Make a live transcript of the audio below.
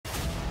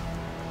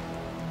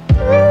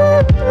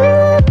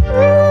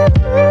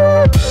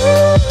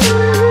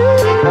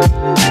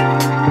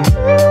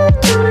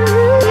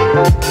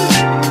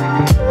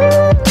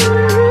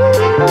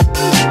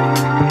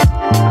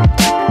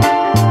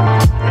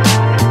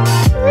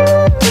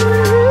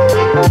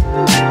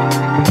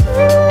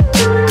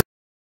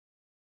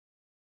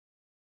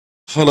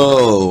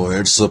Hello,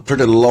 it's a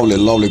pretty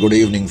lovely good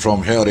evening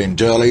from here in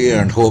Delhi,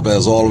 and hope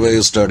as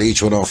always that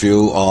each one of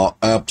you are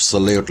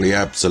absolutely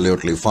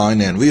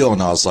fine, and we on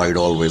our side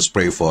always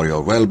pray for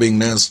your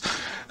well-beingness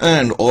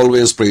and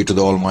always pray to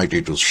the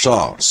Almighty to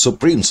shower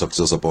supreme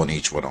success upon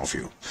each one of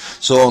you.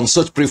 So on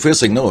such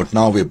prefacing note,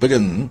 now we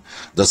begin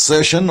the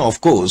session.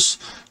 Of course,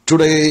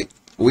 today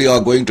we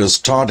are going to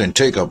start and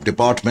take up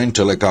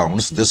departmental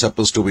accounts. This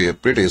happens to be a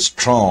pretty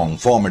strong,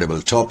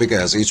 formidable topic,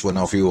 as each one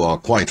of you are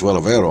quite well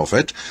aware of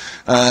it.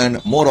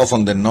 And more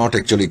often than not,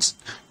 actually,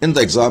 in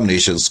the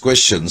examinations,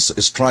 questions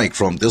strike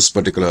from this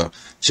particular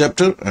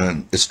chapter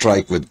and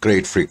strike with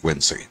great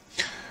frequency.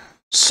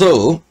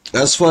 So,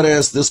 as far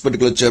as this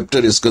particular chapter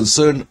is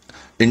concerned,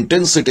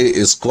 intensity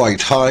is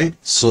quite high,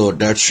 so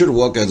that should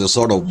work as a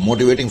sort of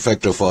motivating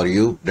factor for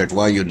you, that's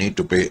why you need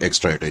to pay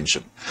extra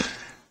attention.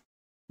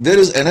 There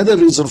is another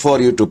reason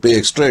for you to pay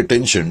extra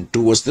attention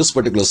towards this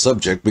particular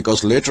subject,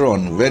 because later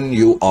on when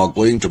you are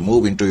going to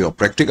move into your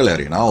practical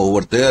arena, over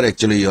there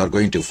actually you are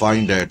going to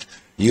find that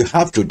you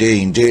have to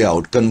day in day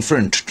out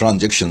confront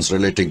transactions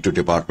relating to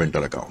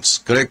departmental accounts,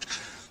 correct?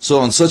 So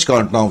on such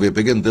count, now we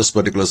begin this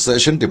particular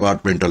session,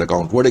 departmental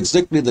account. What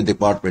exactly the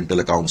departmental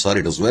accounts are?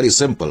 It is very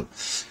simple.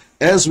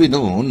 As we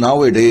know,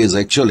 nowadays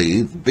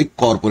actually big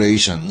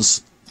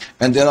corporations,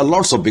 and there are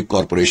lots of big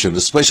corporations,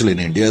 especially in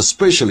India,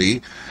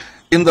 especially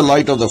in the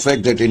light of the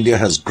fact that India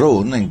has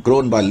grown and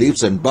grown by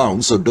leaps and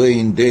bounds, so day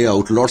in, day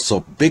out, lots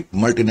of big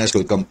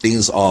multinational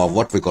companies are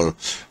what we call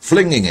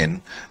flinging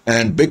in,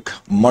 and big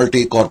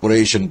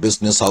multi-corporation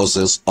business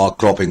houses are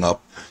cropping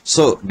up.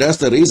 So that's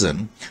the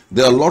reason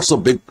there are lots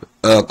of big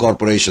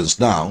corporations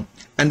now,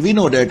 and we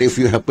know that if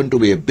you happen to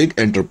be a big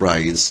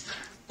enterprise,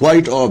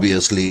 quite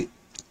obviously,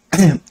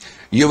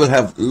 you will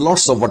have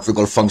lots of what we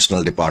call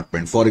functional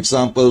department. For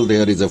example,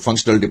 there is a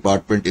functional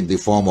department in the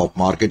form of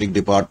marketing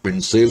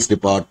department, sales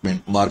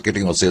department,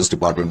 marketing or sales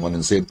department, one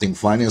and same thing,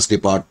 finance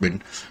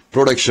department,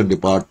 production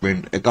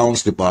department,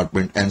 accounts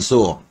department, and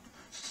so on.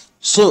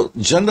 So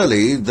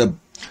generally, the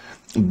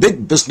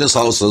big business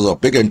houses or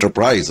big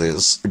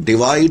enterprises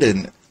divide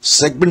and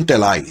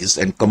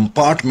segmentalize and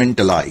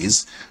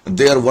compartmentalize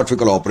their what we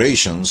call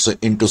operations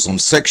into some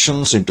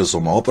sections, into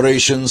some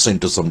operations,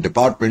 into some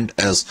department,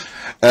 as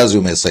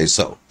you may say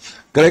so,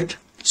 correct?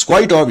 It's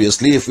quite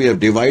obviously, if we have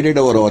divided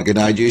our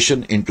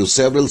organization into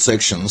several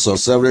sections or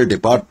several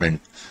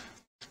departments,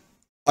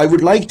 I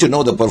would like to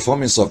know the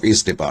performance of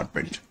each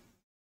department,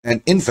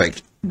 and in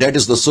fact that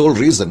is the sole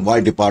reason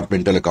why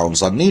departmental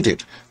accounts are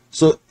needed.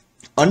 So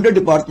under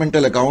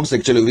departmental accounts,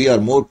 actually we are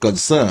more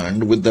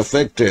concerned with the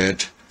fact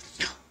that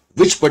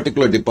which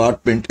particular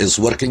department is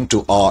working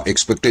to our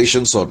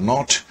expectations or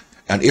not,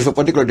 and if a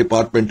particular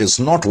department is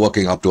not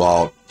working up to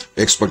our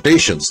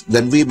expectations,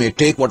 then we may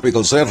take what we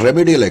call say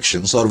remedial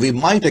actions, or we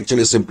might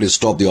actually simply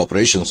stop the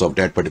operations of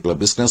that particular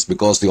business,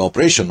 because the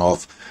operation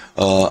of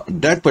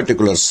that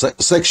particular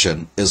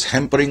section is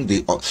hampering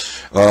the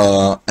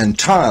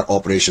entire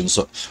operations,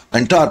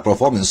 entire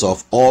performance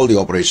of all the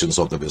operations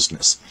of the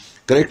business.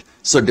 Correct?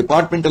 So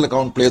departmental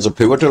account plays a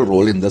pivotal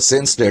role in the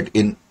sense that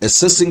in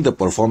assessing the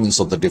performance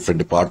of the different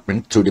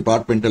department, through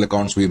departmental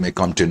accounts we may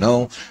come to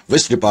know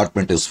which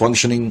department is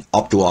functioning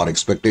up to our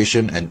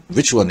expectation and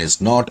which one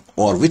is not,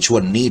 or which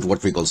one need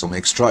what we call some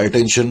extra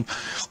attention,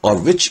 or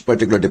which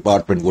particular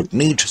department would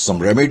need some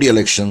remedial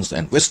actions,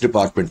 and which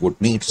department would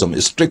need some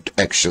strict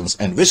actions,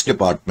 and which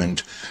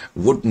department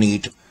would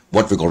need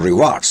what we call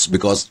rewards,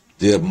 because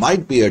there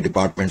might be a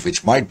department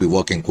which might be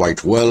working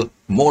quite well,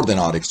 more than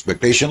our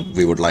expectation.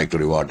 We would like to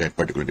reward that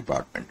particular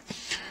department.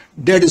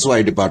 That is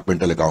why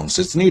departmental accounts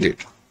is needed.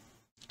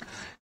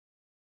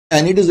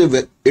 And it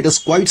is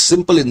quite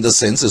simple in the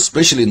sense,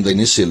 especially in the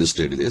initial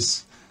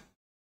stages.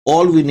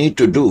 All we need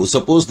to do,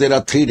 suppose there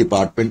are 3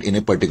 departments in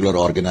a particular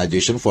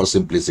organization, for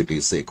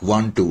simplicity's sake,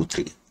 1, 2,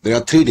 3. There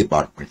are 3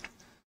 departments.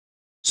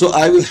 So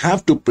I will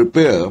have to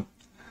prepare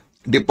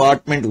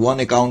Department 1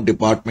 account,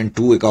 Department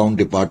 2 account,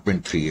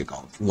 Department 3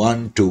 account.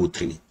 1, 2,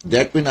 3.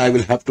 That means I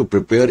will have to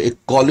prepare a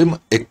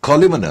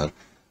columnar,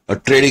 a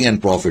trading and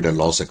profit and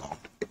loss account.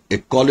 A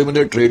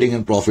columnar trading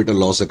and profit and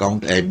loss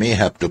account I may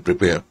have to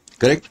prepare,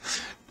 correct?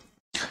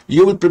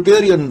 You will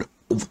prepare your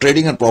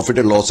trading and profit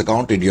and loss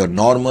account in your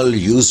normal,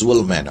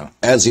 usual manner,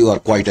 as you are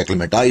quite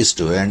acclimatized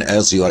to and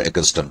as you are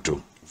accustomed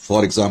to.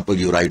 For example,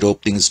 you write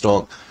opening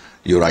stock,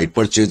 you write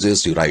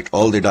purchases, you write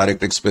all the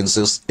direct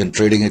expenses in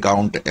trading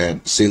account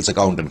and sales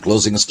account and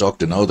closing stock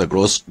to know the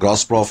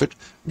gross profit.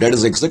 That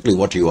is exactly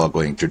what you are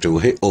going to do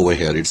over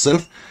here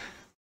itself.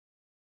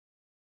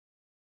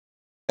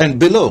 And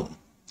below,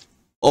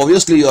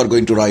 obviously you are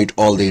going to write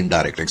all the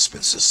indirect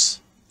expenses.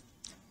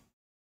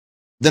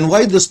 Then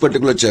why this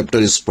particular chapter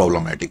is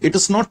problematic? It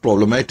is not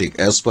problematic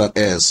as far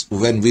as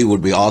when we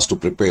would be asked to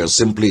prepare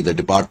simply the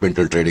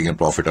departmental trading and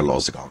profit and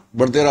loss account.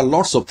 But there are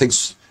lots of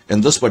things in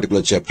this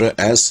particular chapter.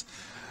 As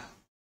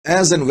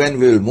and when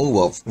we will move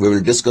off, we will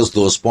discuss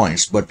those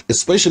points, but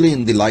especially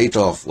in the light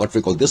of what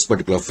we call this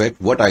particular fact,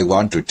 what I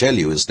want to tell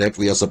you is that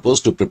we are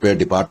supposed to prepare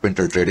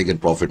departmental trading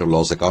and profit or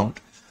loss account,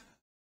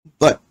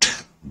 but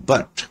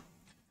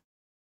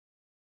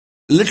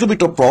little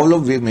bit of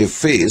problem we may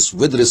face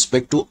with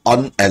respect to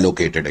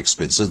unallocated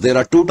expenses. There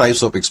are two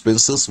types of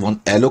expenses,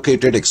 one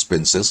allocated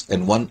expenses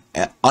and one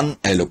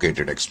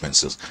unallocated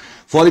expenses.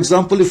 For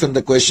example, if in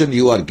the question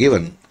you are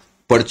given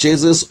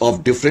purchases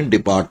of different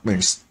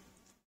departments,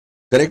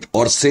 correct,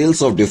 or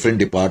sales of different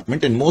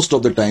department, and most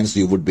of the times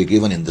you would be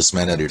given in this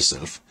manner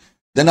itself,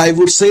 then I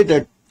would say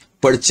that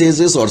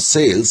purchases or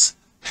sales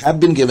have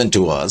been given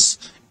to us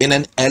in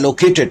an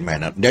allocated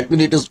manner. That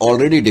means it is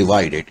already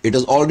divided. It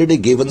is already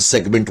given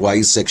segment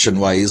wise, section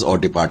wise, or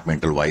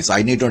departmental wise.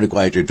 I need not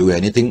require to do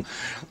anything.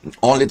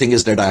 Only thing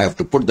is that I have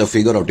to put the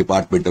figure of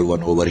departmental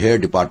 1 over here,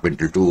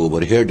 departmental 2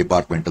 over here,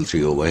 departmental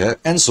 3 over here,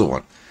 and so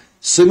on.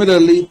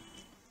 Similarly,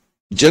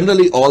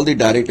 generally all the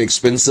direct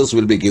expenses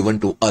will be given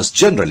to us.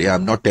 Generally,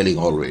 I'm not telling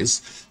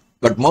always,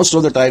 but most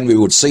of the time we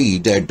would see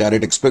that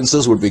direct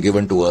expenses would be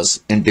given to us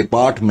in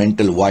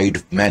departmental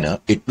wide manner.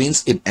 It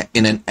means in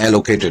an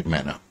allocated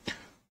manner.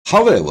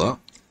 However,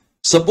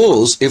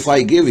 suppose if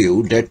I give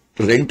you that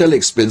rental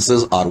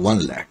expenses are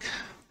 1 lakh.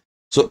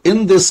 So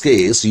in this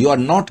case, you are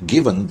not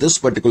given this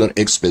particular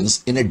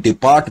expense in a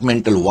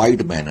departmental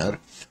wide manner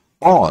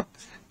or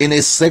in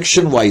a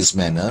section wise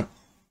manner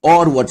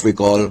or what we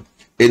call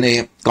in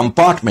a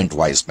compartment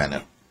wise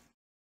manner.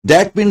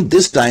 That means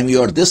this time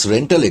this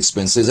rental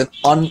expense is an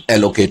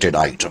unallocated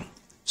item.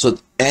 So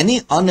any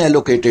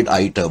unallocated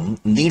item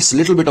needs a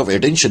little bit of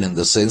attention in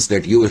the sense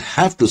that you will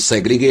have to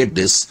segregate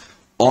this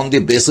on the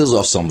basis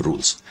of some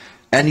rules,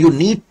 and you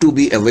need to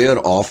be aware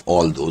of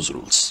all those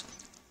rules.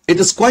 It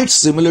is quite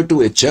similar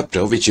to a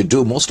chapter which you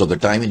do most of the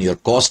time in your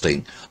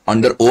costing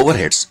under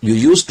overheads. You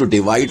used to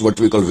divide what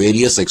we call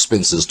various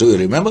expenses. Do you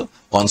remember?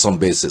 On some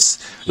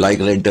basis, like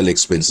rental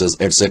expenses,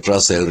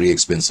 etc., salary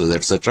expenses,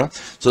 etc.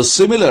 So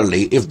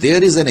similarly, if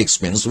there is an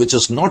expense which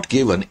is not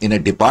given in a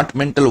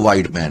departmental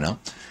wide manner,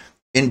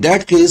 in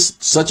that case,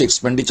 such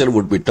expenditure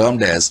would be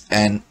termed as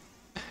an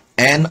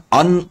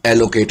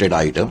unallocated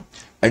item,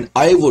 and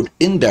I would,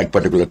 in that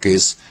particular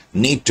case,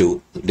 need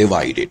to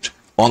divide it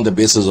on the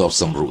basis of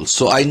some rules.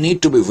 So I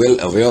need to be well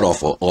aware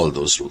of all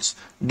those rules.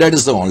 That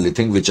is the only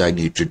thing which I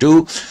need to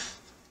do.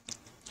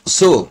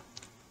 So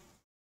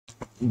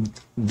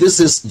this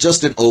is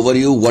just an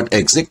overview what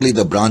exactly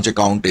the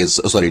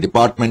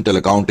departmental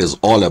account is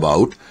all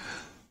about.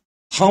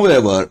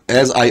 However,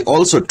 as I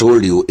also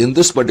told you, in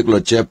this particular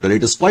chapter,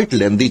 it is quite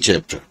lengthy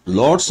chapter.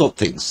 Lots of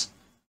things.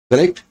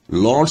 Correct?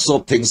 Lots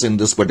of things in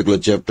this particular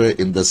chapter,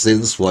 in the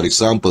sense, for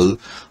example,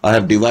 I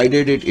have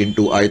divided it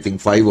into, I think,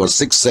 5 or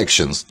 6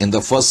 sections. In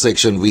the first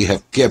section, we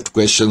have kept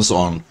questions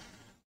on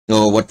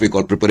what we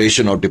call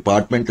preparation of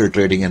departmental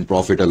trading and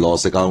profit and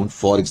loss account,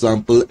 for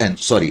example, and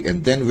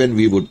then when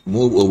we would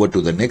move over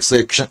to the next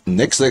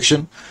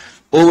section,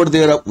 over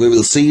there, we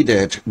will see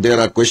that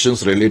there are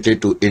questions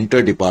related to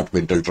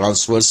interdepartmental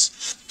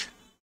transfers.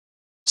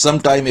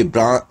 Sometime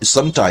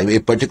a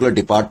particular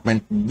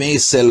department may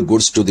sell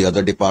goods to the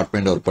other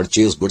department or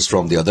purchase goods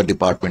from the other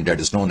department. That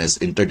is known as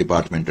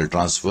interdepartmental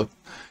transfer.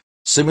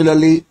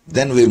 Similarly,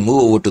 then we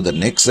move over to the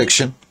next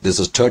section. This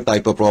is third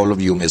type of problem,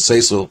 you may say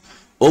so.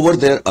 Over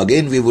there,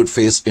 again, we would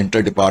face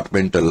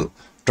interdepartmental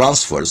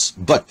transfers,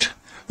 but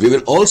we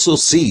will also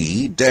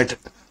see that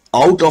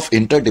out of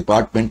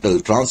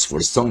interdepartmental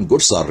transfers, some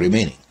goods are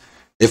remaining.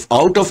 If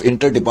out of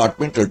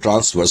interdepartmental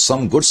transfers,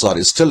 some goods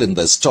are still in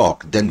the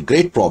stock, then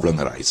great problem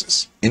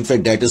arises. In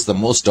fact, that is the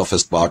most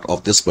toughest part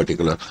of this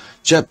particular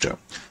chapter.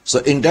 So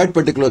in that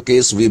particular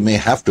case, we may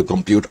have to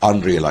compute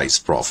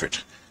unrealized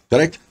profit.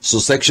 Correct? So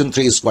section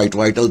 3 is quite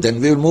vital. Then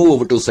we will move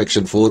over to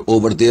section 4.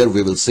 Over there,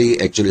 we will see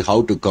actually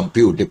how to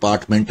compute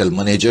departmental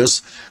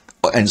managers.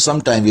 And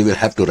sometime we will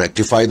have to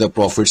rectify the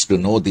profits to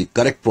know the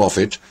correct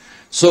profit.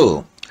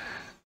 So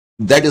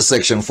that is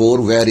section 4,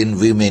 wherein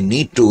we may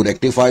need to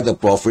rectify the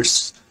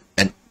profits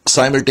and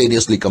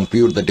simultaneously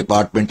compute the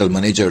departmental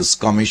manager's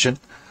commission.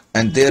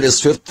 And there is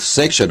 5th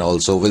section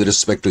also with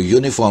respect to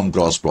uniform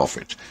gross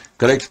profit.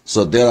 Correct?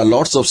 So there are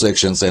lots of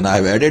sections, and I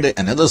have added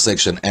another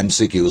section,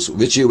 MCQs,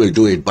 which you will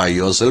do it by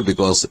yourself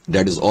because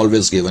that is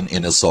always given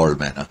in a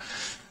solved manner.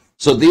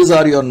 So these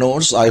are your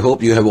notes. I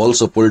hope you have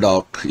also pulled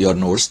out your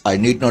notes. I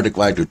need not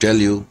require to tell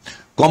you.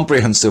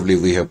 Comprehensively,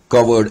 we have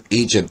covered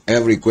each and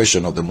every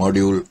question of the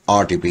module,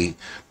 RTP,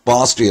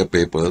 past year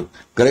paper,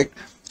 correct?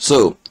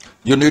 So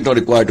you need not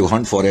require to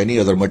hunt for any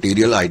other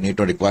material. I need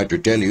not require to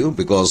tell you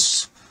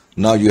because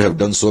now you have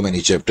done so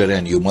many chapters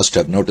and you must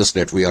have noticed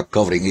that we are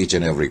covering each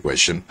and every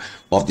question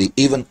of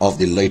even of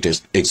the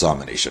latest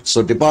examination.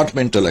 So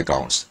departmental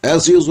accounts,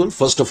 as usual,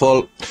 first of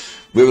all,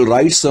 we will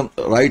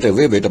write a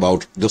wee bit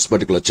about this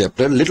particular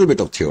chapter, a little bit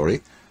of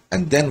theory,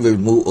 and then we'll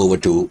move over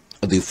to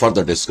the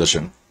further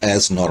discussion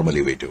as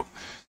normally we do.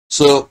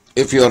 So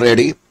if you are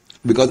ready,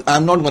 because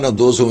I'm not one of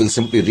those who will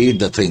simply read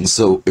the things,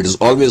 so it is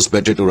always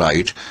better to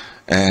write.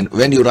 And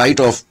when you write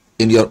off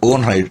in your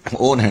own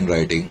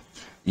handwriting,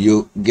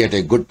 you get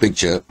a good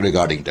picture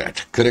regarding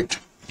that, correct?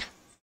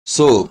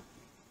 So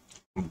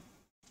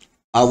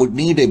I would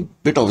need a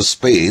bit of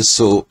space.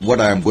 So what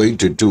I am going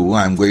to do,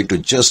 I'm going to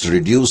just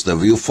reduce the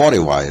view for a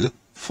while.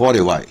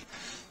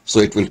 So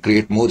it will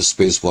create more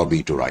space for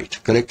me to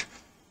write, correct?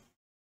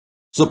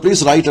 So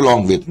please write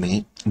along with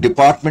me.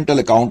 Departmental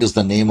account is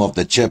the name of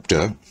the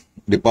chapter.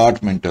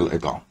 Departmental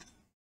account.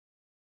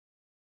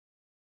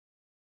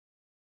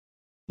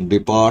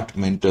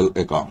 Departmental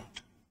account.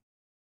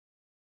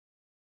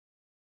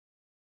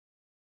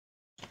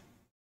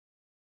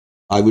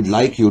 I would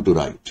like you to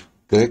write,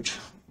 correct?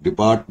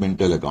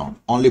 Departmental account.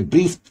 Only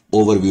brief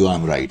overview I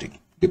am writing.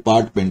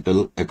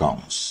 Departmental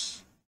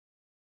accounts.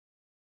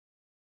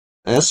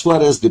 As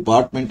far as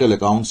departmental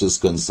accounts is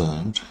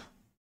concerned,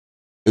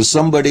 if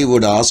somebody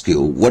would ask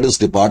you what is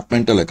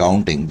departmental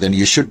accounting, then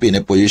you should be in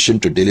a position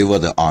to deliver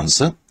the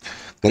answer,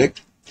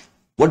 correct?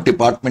 What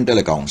departmental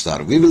accounts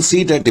are? We will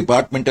see that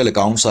departmental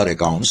accounts are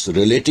accounts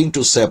relating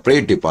to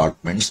separate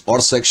departments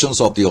or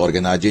sections of the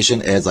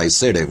organization, as I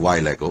said a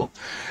while ago,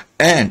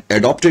 and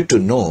adopted to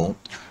know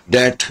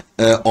that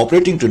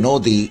operating to know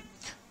the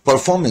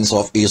performance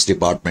of each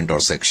department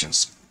or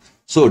sections.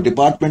 So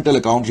departmental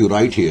account, you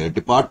write here,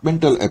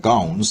 departmental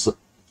accounts,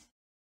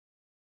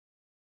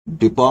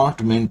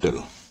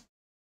 departmental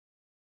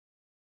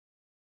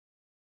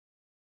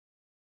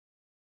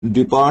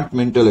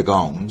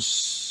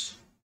accounts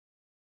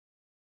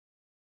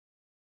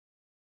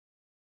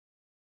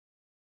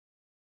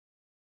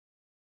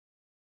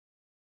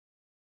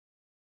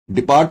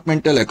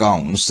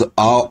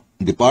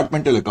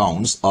Departmental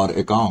accounts are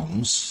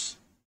accounts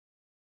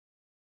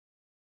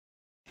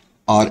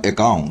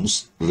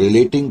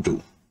relating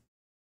to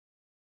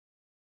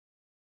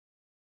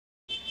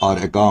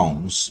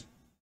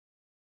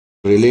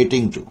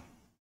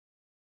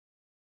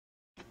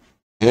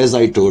as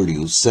I told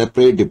you,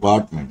 separate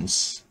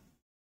departments,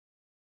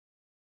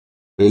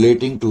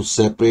 relating to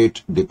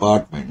separate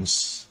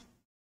departments,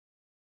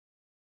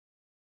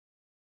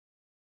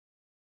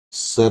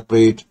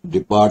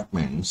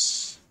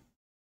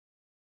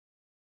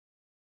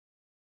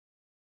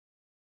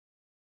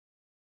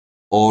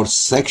 or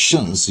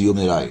sections, you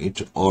may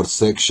write, or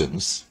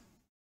sections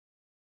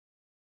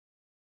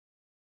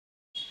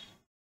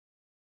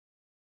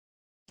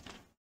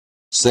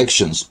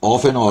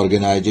of an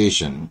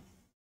organization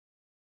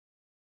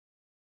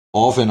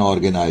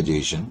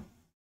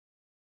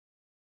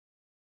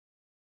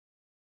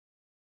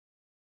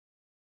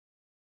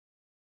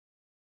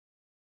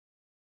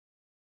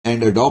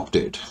and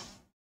adopted.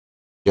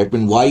 That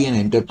means why an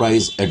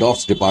enterprise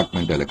adopts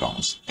departmental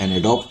accounts and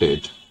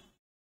adopted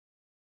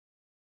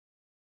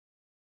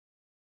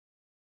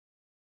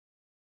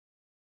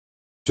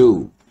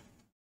to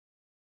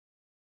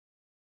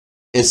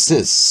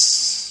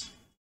assess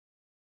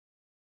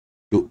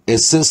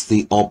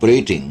the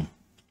operating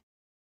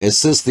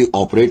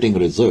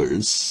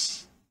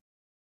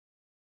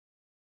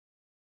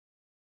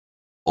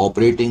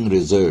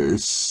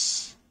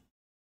results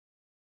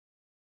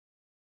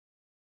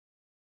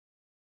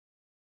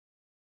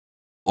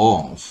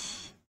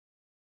of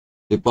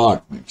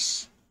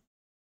departments.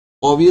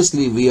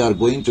 Obviously, we are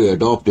going to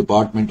adopt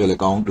departmental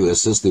account to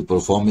assess the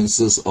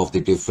performances of the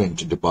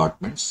different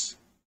departments.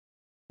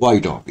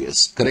 Quite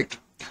obvious, correct?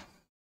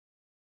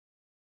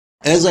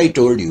 As I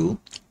told you,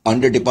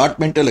 under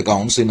departmental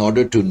accounts, in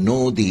order to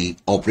know the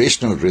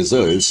operational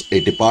results,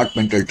 a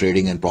departmental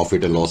trading and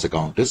profit and loss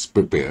account is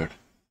prepared.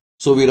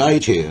 So we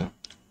write here,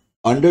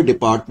 under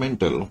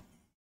departmental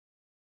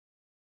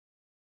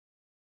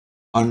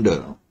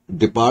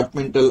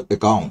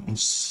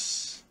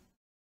accounts,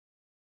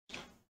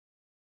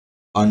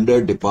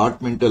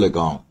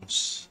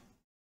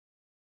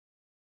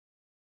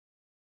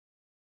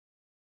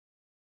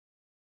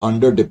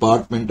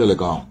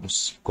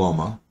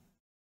 comma,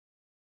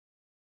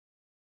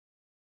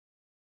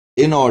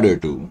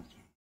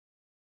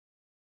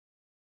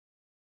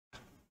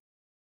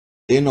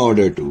 in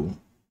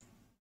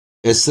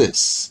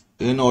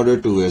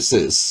order to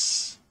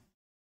assess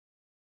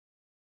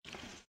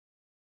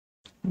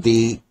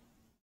the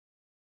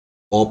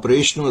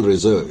operational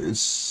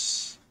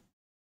results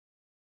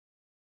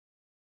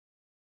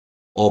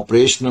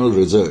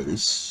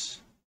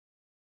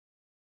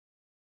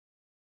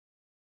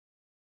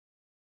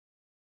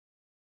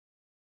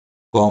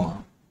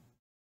comma,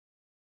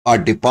 a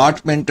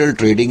departmental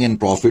trading and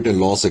profit and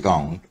loss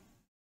account,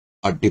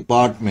 a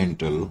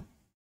departmental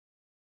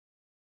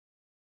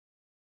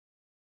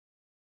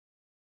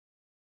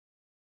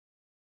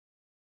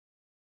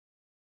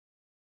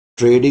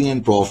trading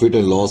and profit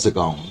and loss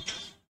account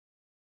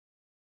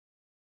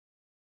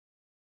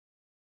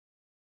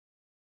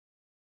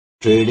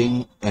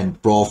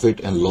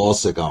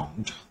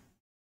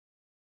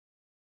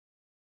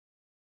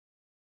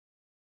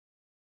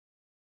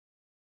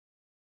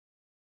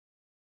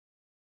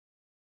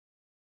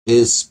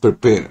is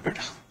prepared.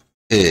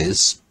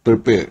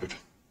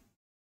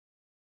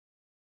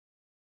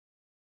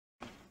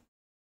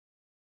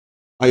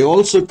 I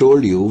also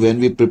told you when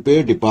we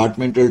prepare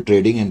departmental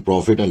trading and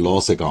profit and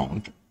loss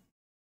account,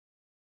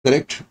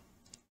 correct?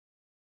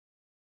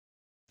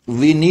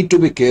 We need to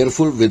be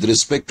careful with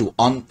respect to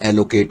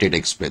unallocated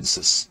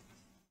expenses.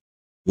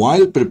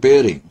 While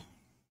preparing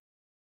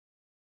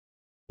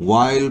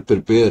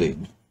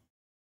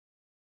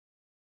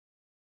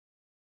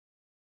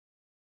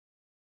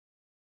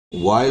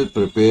while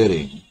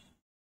preparing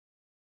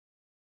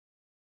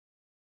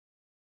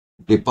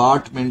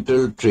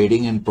departmental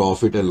trading and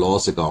profit and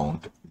loss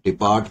account,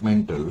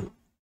 departmental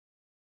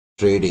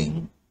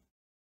trading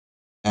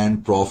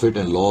and profit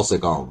and loss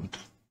account,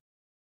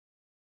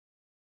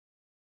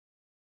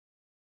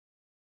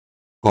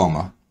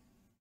 comma,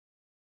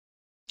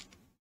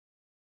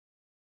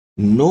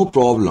 no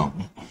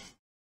problem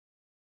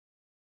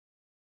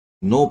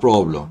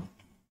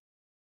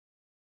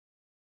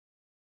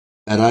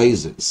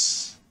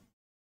arises,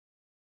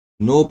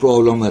 no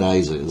problem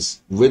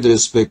arises with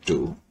respect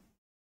to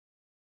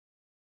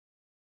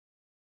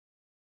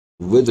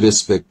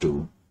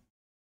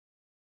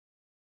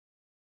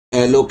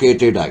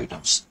allocated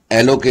items.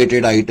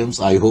 Allocated items,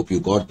 I hope you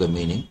got the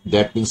meaning.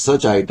 That means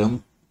such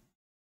items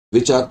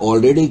which are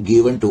already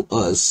given to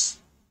us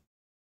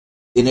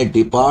in a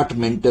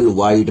departmental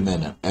wide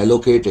manner.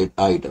 Allocated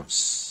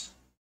items.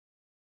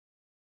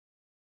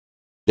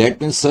 That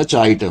means such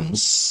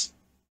items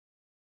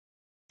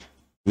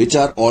which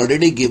are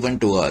already given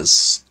to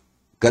us,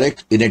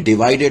 correct, in a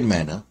divided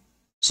manner.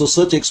 So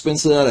such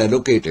expenses are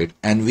allocated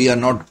and we are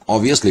not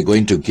obviously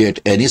going to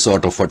get any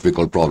sort of what we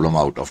call problem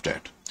out of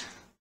that.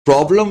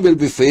 Problem will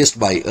be faced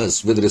by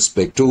us with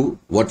respect to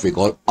what we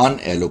call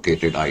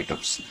unallocated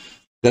items,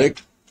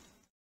 correct?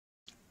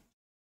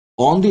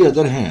 On the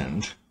other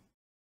hand,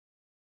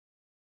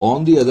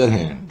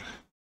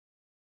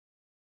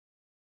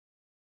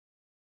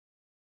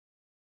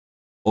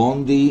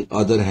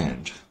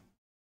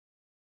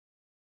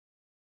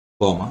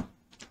 comma,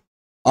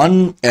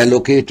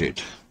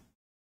 unallocated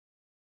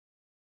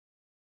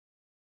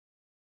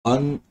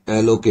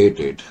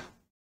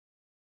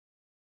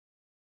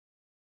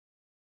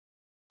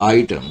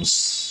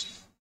items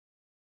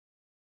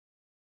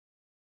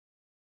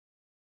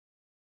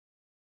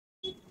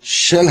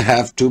shall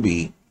have to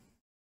be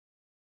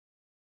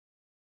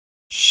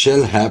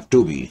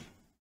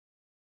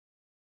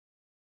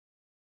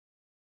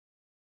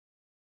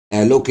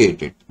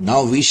allocated.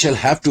 Now we shall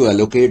have to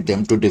allocate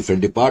them to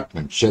different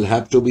departments, shall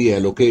have to be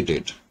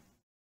allocated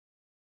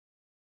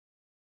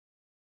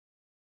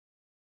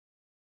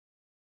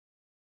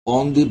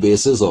on the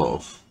basis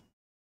of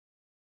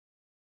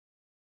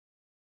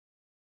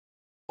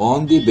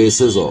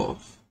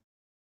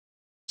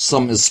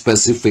some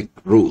specific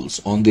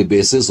rules, on the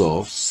basis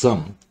of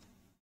some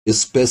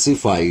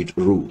specified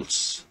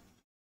rules.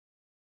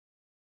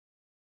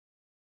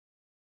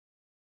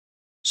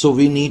 So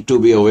we need to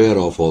be aware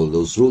of all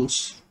those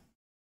rules,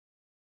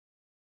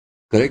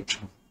 correct?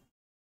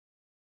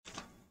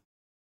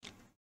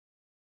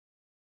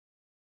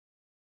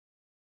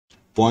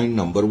 Point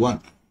number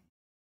 1.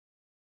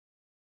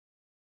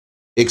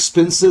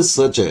 Expenses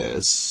such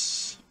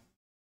as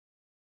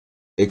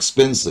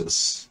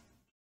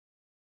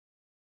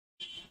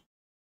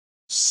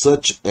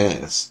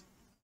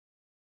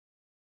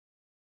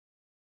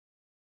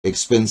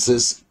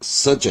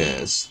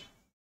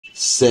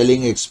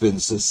selling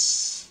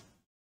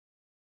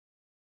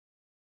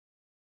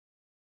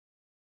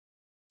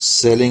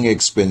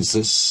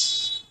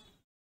expenses,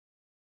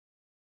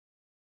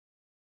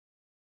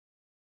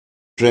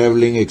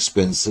 traveling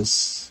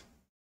expenses,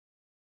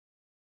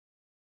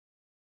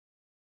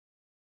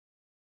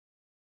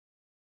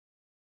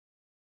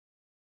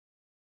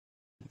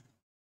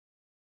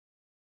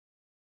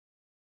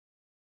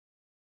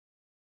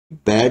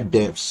 bad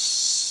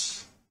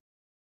debts,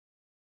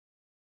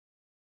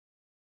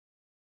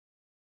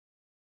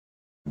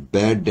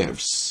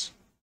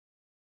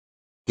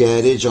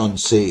 carriage on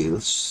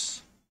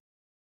sales,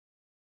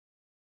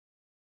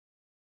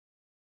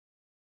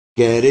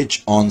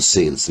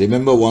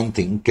 remember one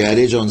thing,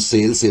 carriage on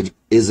sales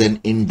is an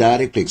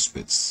indirect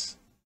expense,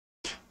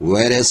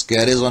 whereas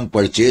carriage on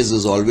purchase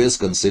is always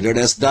considered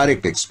as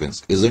direct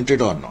expense, isn't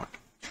it or not?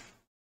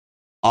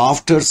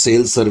 After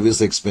sales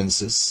service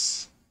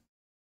expenses,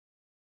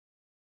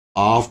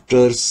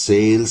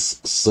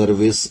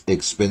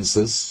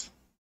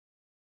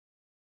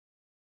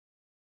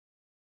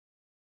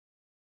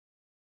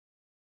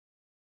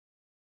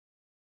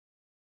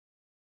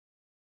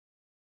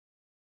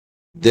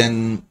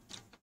 then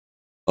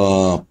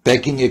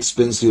packing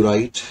expense, you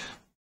write,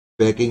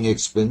 packing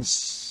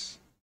expense,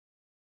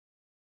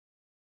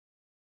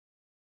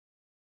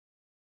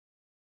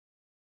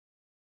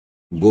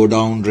 go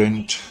down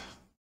rent,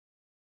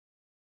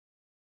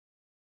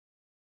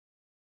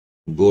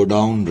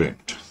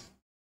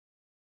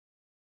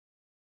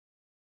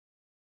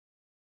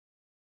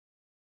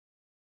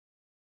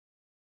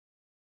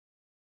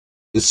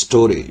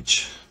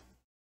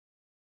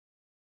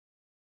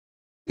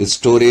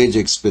 storage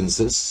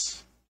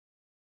expenses,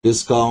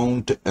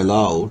 discount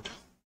allowed,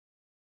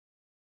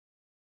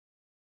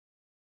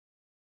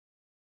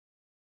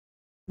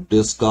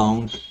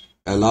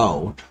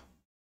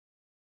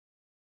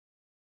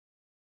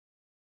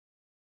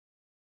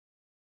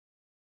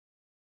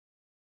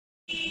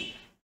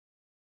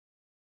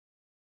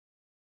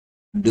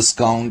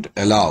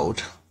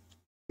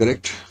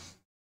 correct?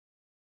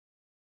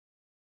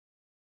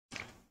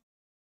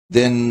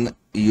 Then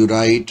you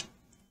write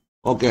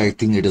Okay, I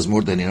think it is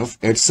more than enough,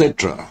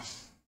 etc.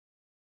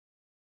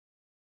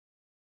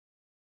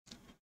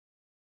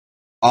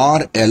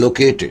 are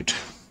allocated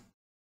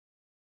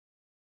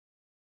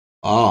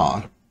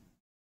are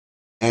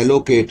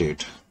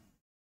allocated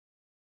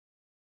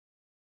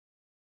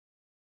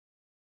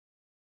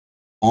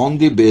on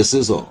the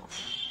basis of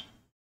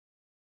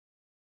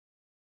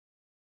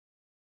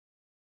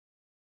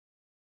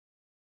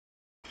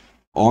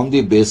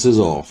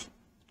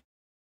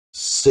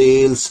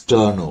sales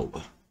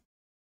turnover,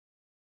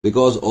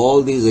 because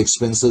all these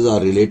expenses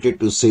are related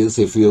to sales,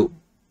 if you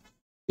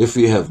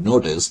have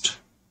noticed.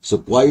 So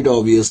quite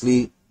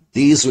obviously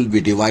these will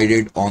be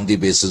divided on the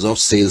basis of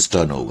sales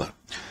turnover.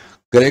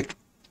 Correct?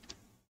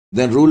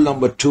 Then rule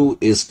number 2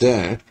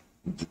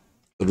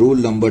 Rule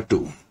number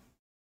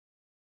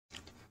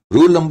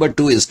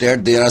 2 is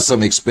that there are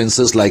some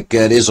expenses like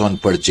carriage on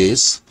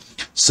purchase,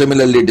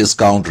 similarly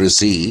discount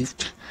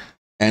received,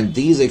 and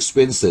these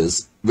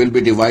expenses will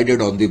be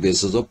divided on the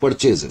basis of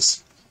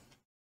purchases.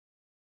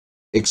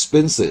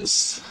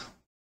 Expenses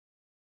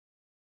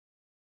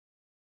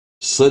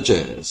such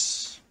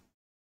as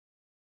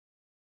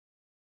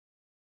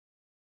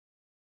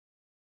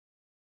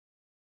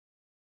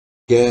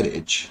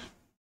carriage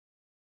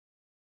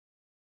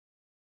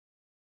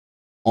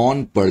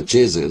on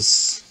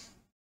purchases,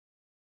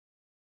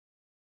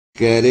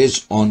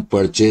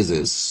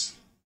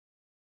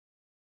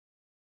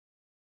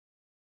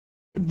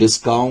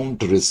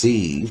 discount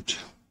received,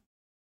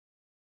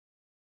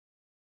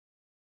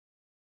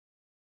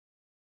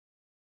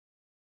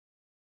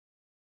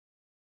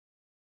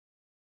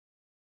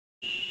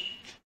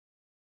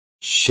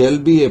 shall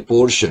be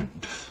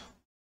apportioned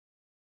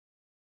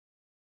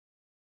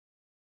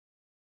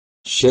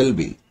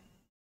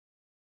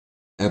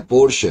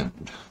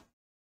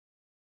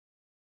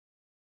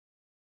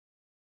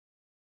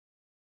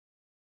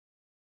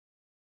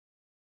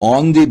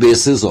on the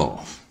basis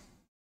of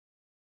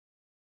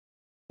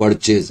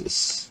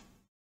purchases.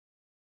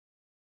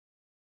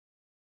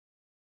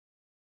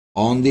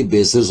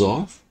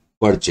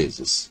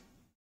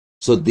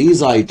 So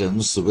these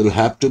items will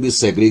have to be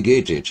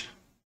segregated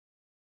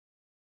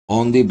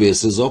on the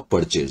basis of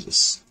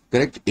purchases.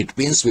 Correct? It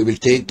means we will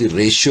take the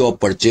ratio of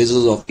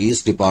purchases of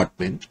each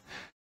department,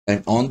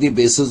 and on the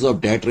basis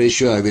of that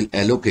ratio I will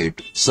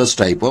allocate such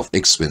type of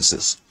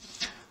expenses.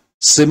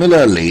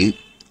 Similarly,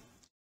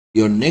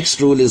 your next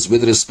rule is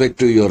with respect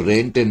to your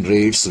rent and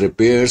rates,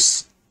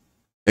 repairs,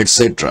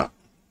 etc.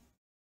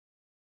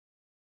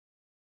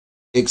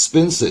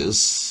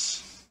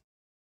 Expenses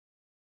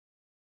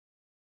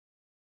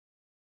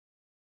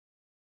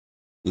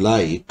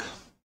like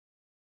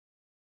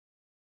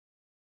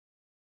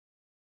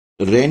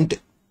rent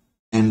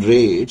and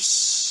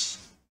rates,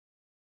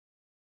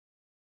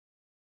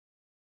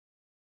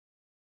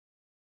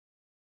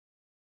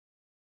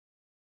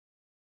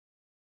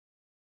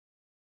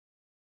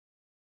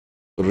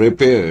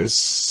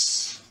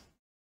 repairs,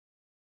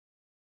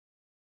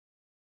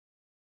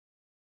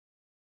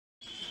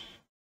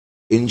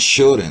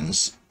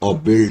 insurance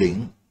of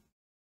building,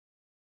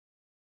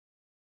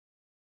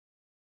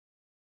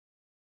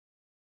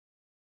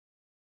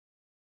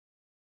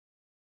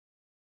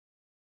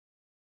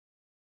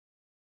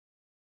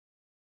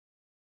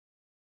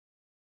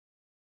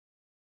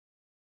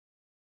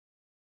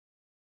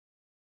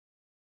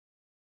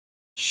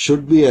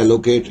 should be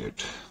allocated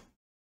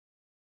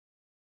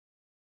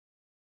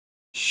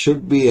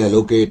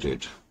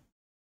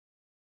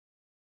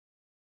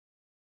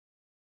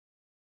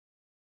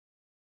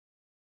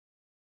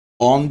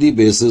on the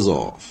basis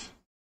of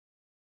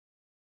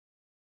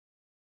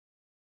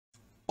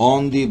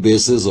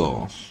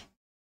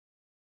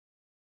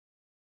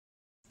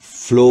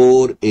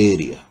floor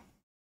area.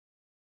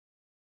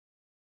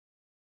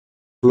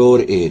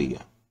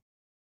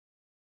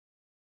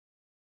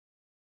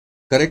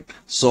 Correct?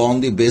 So on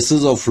the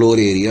basis of floor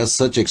area,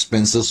 such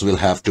expenses will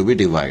have to be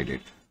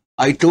divided.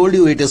 I told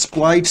you it is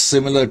quite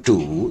similar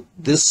to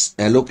this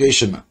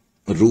allocation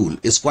rule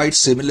is quite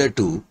similar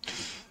to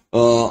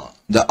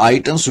the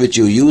items which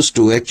you used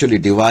to actually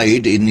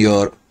divide in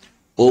your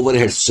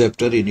overheads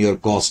chapter in your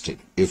costing,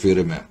 if you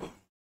remember.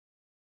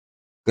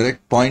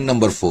 Correct? Point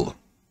number 4.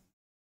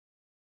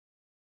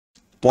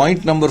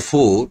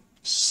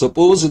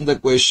 Suppose in the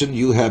question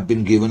you have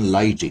been given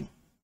lighting.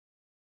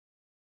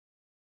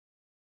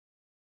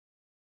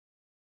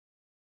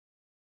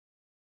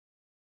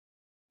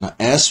 Now,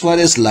 as far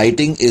as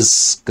lighting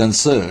is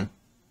concerned,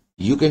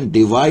 you can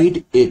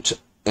divide it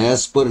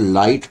as per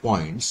light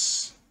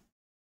points.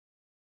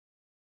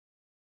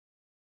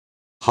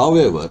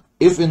 However,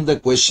 if in the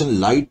question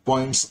light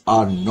points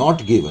are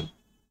not given,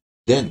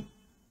 then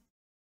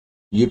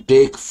you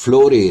take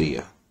floor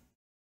area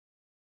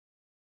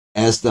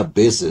as the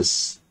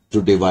basis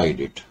to divide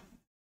it.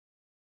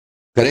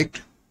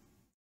 Correct?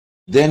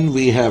 Then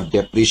we have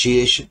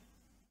depreciation.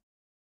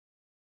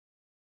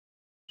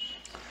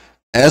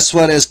 As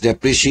far as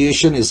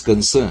depreciation is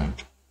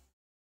concerned,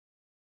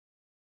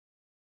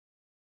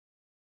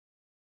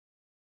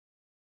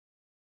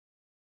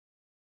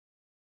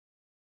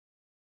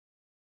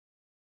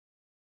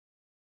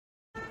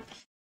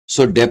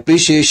 So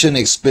depreciation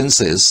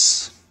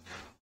expenses,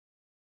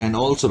 and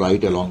also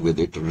write along with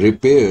it,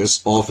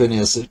 repairs of an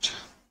asset.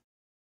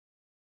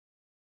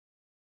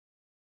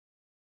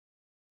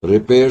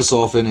 Repairs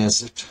of an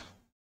asset.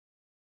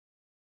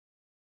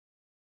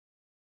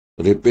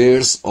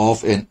 Repairs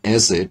of an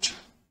asset.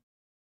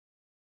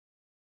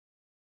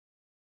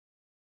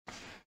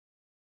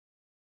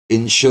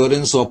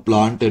 Insurance of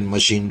plant and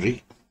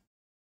machinery.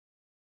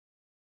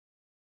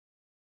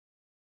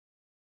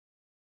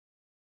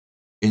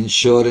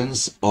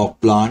 Insurance of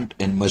plant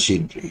and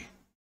machinery.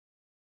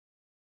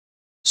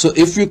 So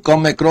if you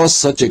come across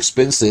such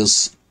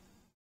expenses,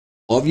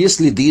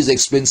 obviously these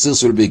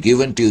expenses will be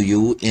given to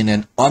you in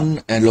an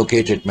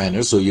unallocated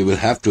manner, so you will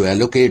have to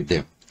allocate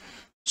them.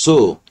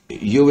 So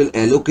you will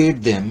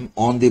allocate them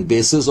on the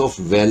basis of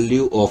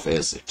value of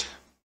asset.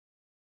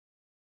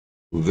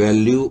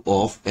 Value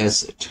of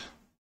asset.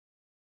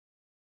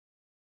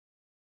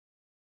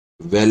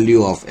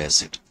 Value of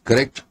asset,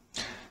 correct?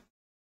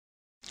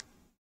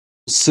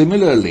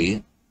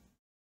 Similarly,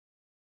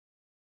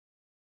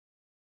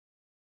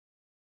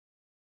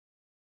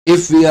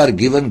 if we are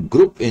given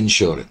group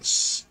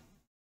insurance,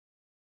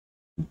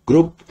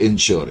 group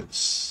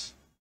insurance,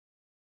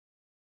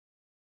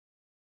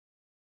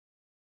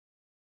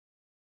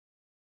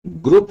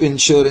 group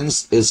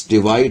insurance is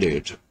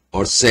divided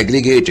or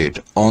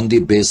segregated on the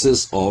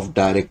basis of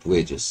direct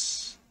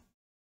wages.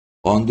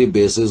 On the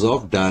basis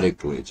of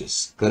direct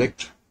wages,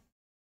 correct?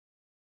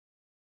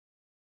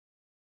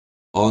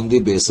 On the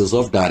basis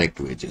of direct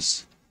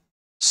wages.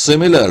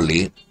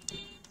 Similarly,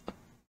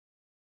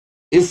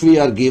 if we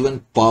are given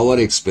power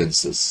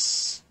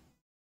expenses,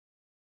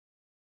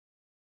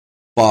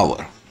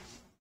 power,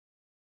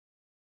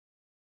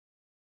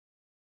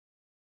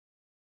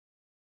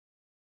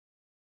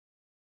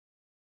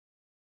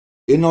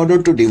 in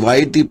order to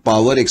divide the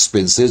power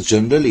expenses,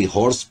 generally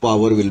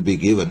horsepower will be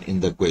given in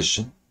the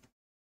question.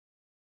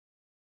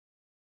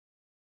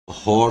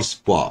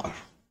 Horsepower.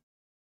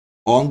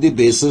 On the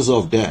basis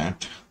of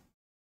that,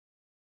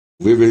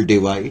 we will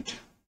divide,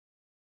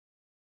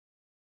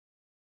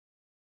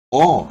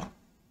 or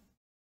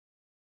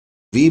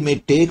we may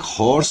take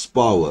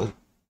horsepower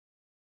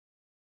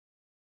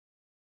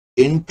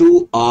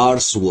into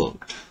hours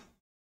worked.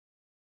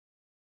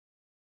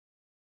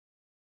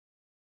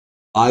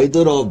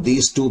 Either of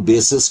these two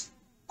bases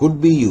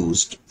could be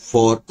used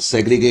for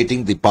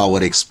segregating the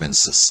power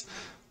expenses,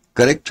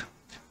 correct?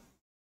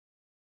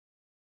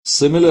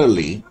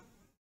 Similarly,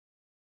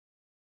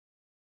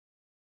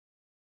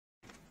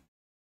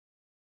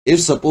 if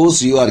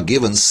suppose you are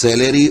given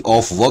salary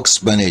of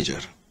works manager,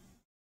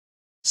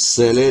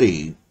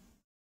 salary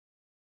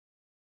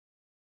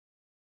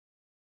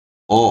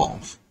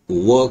of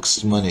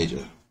works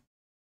manager,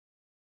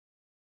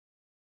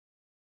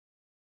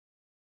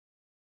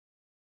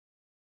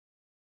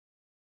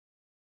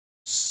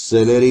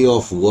 salary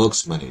of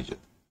works manager.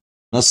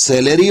 Now,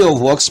 salary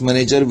of works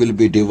manager will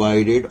be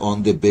divided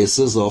on the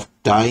basis of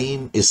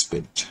time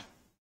spent.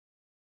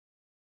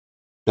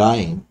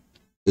 Time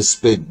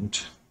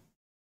spent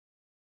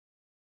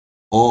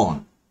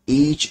on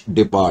each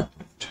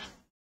department.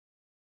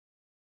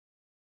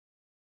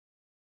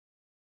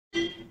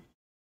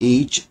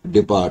 Each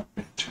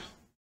department.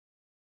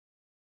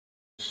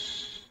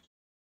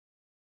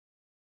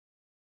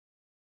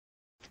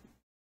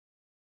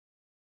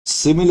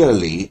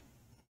 Similarly,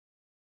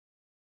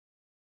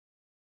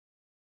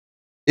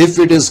 if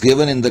it is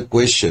given in the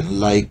question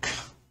like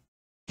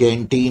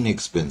canteen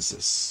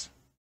expenses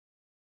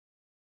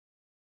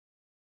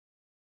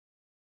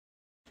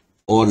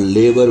or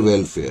labor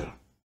welfare,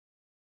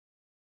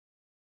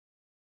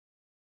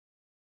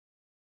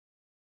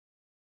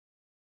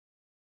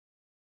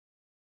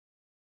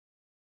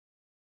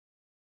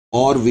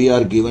 or we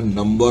are given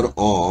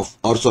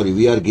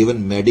we are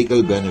given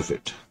medical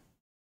benefit.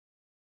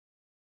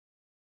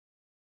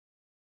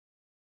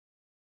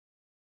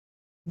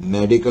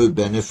 Medical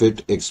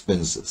benefit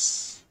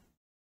expenses.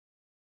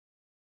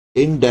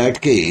 In that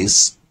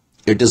case,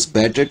 it is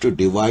better to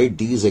divide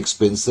these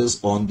expenses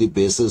on the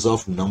basis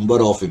of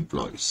number of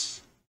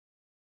employees.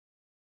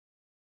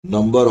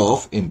 Number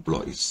of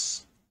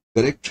employees,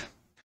 correct?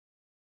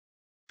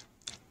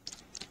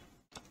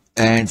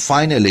 And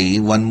finally,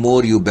 one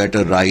more you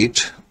better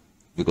write,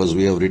 because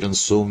we have written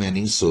so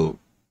many, so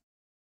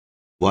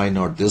why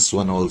not this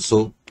one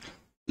also?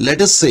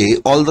 Let us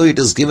say, although it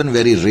is given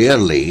very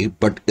rarely,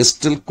 but it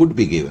still could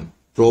be given,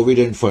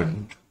 Provident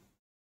Fund.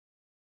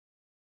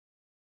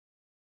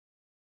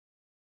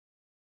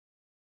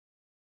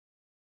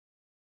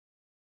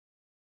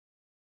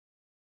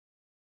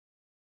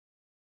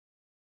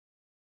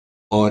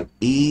 Or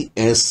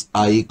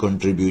ESI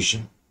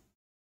contribution,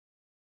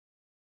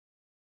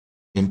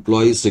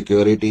 Employee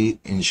Security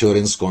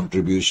Insurance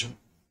contribution.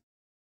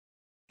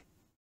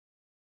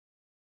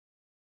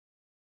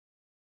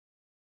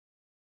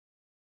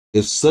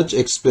 If such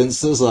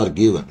expenses are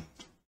given,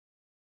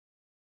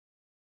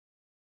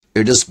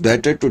 it is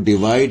better to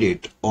divide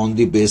it on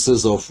the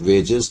basis of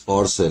wages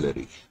or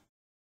salary.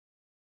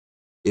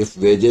 If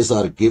wages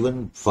are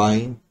given,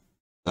 fine.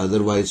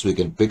 Otherwise, we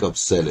can pick up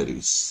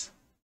salaries.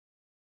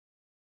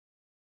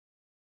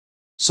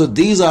 So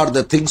these are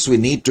the things we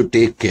need to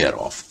take care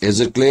of. Is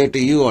it clear to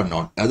you or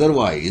not?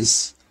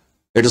 Otherwise,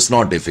 it is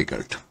not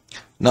difficult.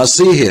 Now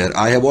see here,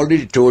 I have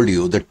already told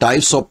you the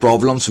types of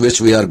problems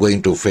which we are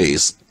going to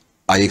face.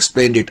 I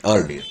explained it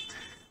earlier.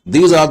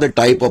 These are the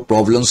type of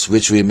problems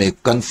which we may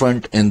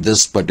confront in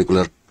this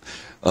particular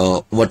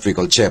what we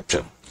call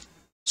chapter.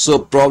 So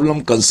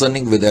problem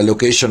concerning with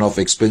allocation of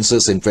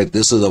expenses. In fact,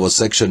 this is our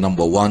section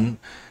number 1.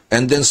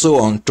 And then so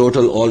on.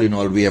 Total, all in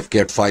all, we have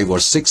kept 5 or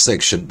 6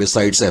 sections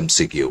besides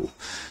MCQ.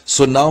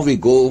 So now we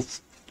go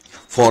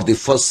for the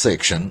first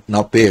section.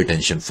 Now pay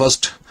attention.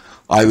 First,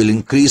 I will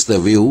increase the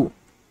view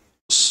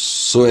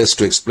so as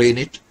to explain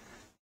it.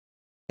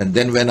 And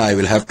then when I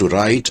will have to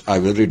write, I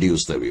will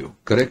reduce the view.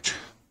 Correct?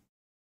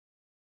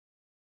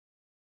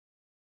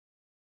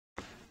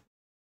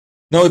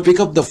 Now we pick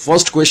up the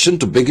first question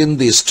to begin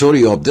the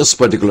story of this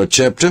particular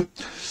chapter.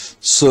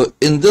 So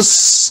in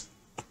this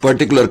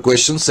particular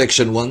question,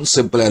 section 1,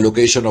 simple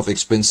allocation of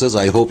expenses.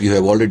 I hope you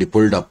have already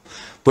pulled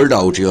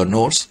out your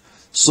notes.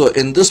 So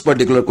in this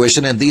particular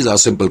question, and these are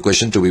simple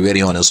questions to be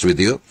very honest with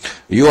you,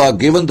 you are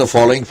given the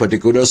following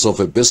particulars of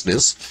a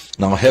business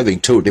now having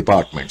 2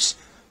 departments.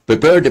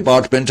 Prepare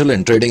departmental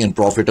and trading and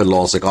profit and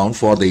loss account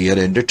for the year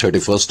ended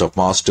 31st of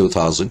March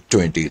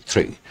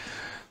 2023.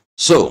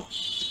 So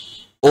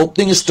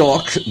opening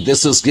stock,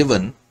 this is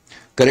given.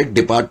 Correct,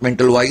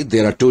 departmental wise,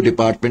 there are 2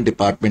 departments,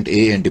 Department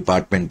A and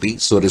Department B.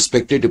 So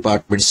respective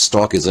department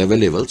stock is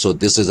available. So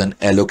this is an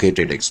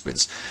allocated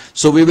expense.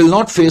 So we will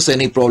not face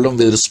any problem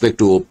with respect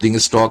to opening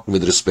stock,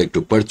 with respect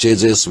to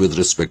purchases, with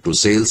respect to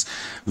sales.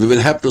 We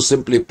will have to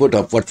simply put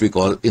up what we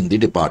call in the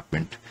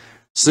department.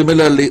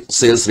 Similarly,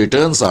 sales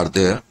returns are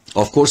there.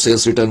 Of course,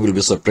 sales return will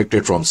be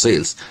subtracted from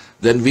sales.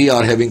 Then we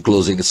are having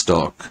closing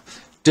stock.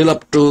 Till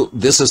up to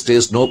this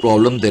stage, no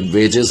problem. Then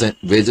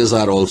wages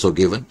are also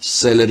given.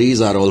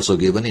 Salaries are also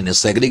given in a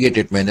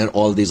segregated manner.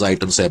 All these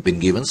items have been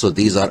given. So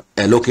these are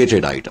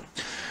allocated items.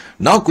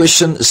 Now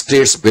question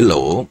states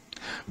below,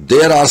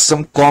 there are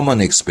some common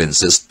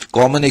expenses.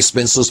 Common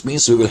expenses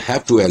means we will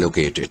have to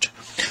allocate it.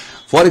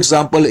 For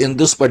example, in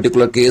this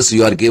particular case,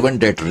 you are given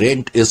that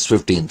rent is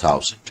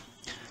 15,000.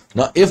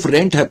 Now, if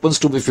rent happens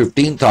to be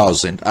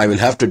 15,000, I will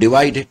have to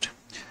divide it.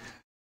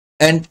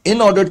 And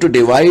in order to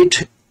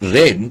divide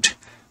rent,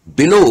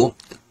 below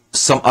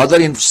some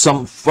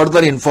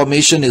further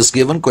information is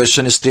given.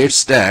 Question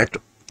states that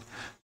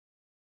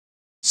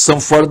some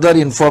further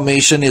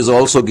information is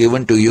also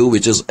given to you,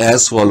 which is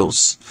as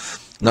follows.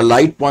 Now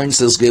light points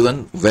is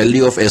given,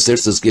 value of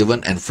assets is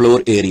given, and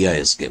floor area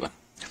is given.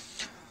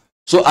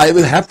 So I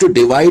will have to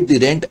divide the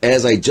rent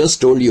as I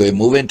just told you a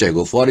moment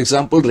ago. For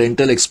example,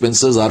 rental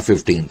expenses are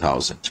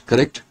 15,000.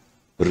 Correct?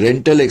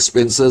 Rental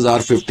expenses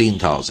are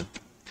 15,000.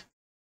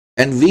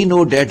 And we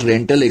know that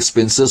rental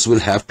expenses will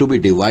have to be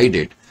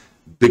divided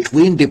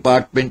between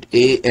Department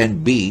A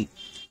and B.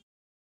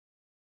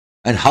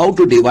 And how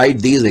to divide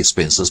these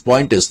expenses?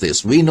 Point is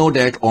this. We know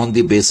that on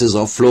the basis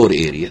of floor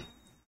area.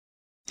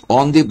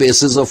 On the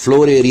basis of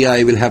floor area,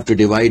 I will have to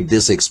divide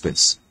this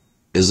expense.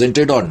 Isn't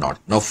it or not?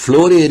 Now,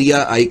 floor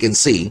area I can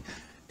see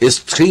is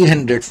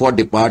 300 for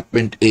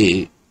Department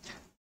A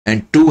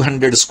and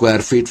 200 square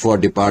feet for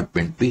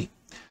Department B.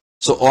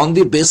 So on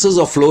the basis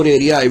of floor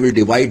area, I will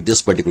divide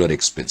this particular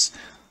expense.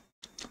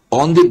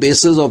 On the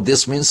basis of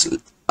this means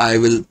I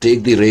will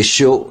take the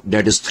ratio,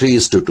 that is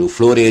 3:2.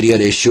 Floor area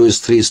ratio is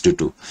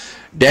 3:2.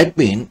 That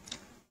means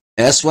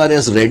as far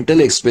as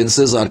rental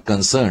expenses are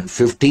concerned,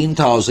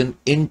 15,000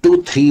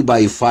 into 3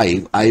 by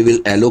 5, I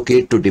will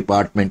allocate to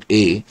Department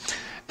A.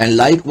 And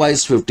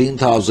likewise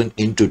 15,000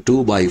 into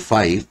 2 by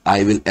 5,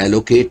 I will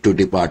allocate to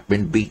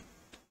Department B.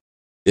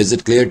 Is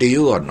it clear to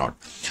you or not?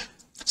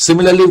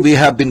 Similarly, we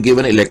have been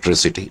given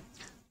electricity.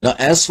 Now,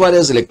 as far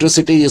as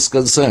electricity is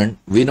concerned,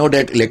 we know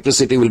that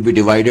electricity will be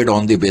divided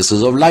on the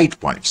basis of light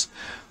points.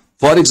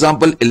 For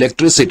example,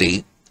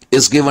 electricity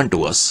is given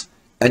to us.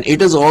 And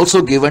it is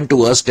also given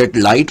to us that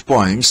light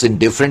points in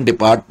different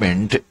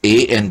department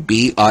A and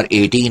B are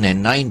 18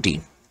 and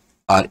 19.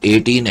 Are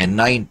 18 and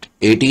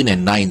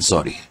 9,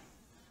 sorry.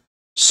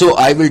 So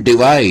I will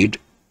divide,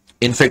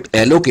 in fact,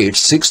 allocate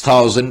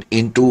 6,000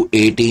 into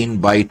 18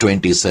 by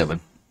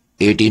 27.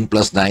 18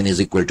 plus 9 is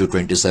equal to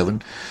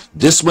 27.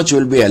 This much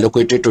will be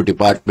allocated to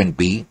Department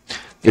B,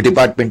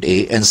 Department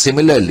A, and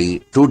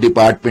similarly to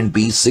Department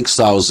B,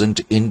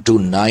 6,000 into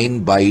 9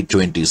 by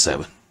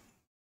 27.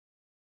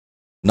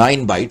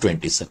 9 by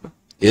 27.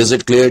 Is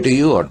it clear to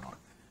you or not?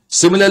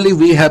 Similarly,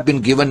 we have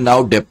been given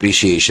now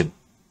depreciation.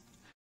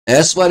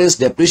 As far as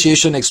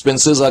depreciation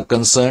expenses are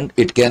concerned,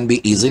 it can be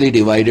easily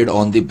divided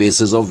on the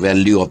basis of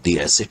value of the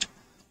asset.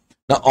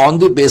 Now, on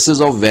the basis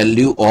of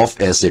value of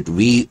asset,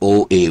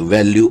 VOA,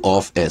 value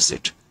of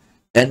asset,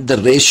 and the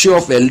ratio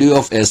of value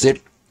of asset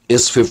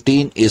is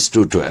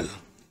 15:12.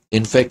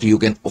 In fact, you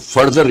can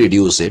further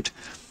reduce it.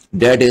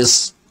 That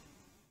is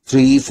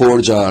 3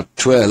 4s are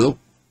 12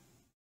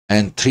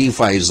 and 3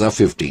 5s are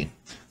 15.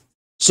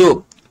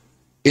 So,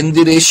 in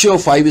the ratio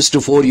of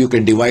 5:4, you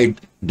can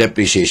divide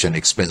depreciation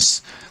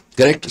expense.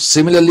 Correct?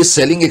 Similarly,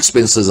 selling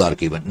expenses are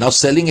given. Now,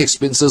 selling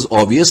expenses,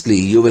 obviously,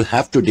 you will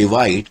have to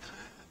divide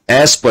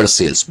as per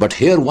sales. But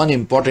here one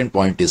important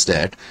point is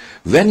that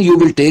when you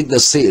will take the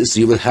sales,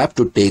 you will have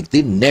to take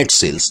the net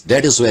sales.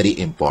 That is very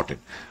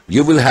important.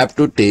 You will have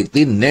to take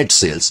the net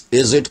sales.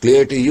 Is it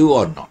clear to you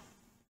or not?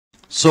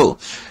 So,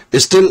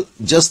 still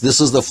just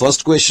this is the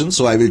first question.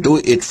 So, I will do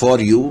it for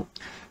you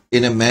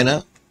in a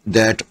manner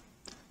that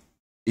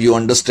you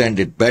understand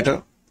it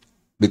better,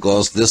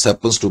 because this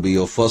happens to be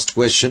your first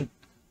question,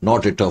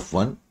 not a tough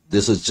one.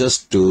 This is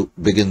just to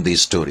begin the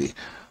story.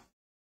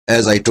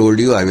 As I told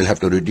you, I will have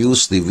to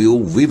reduce the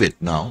view vivid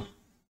now,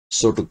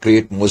 so to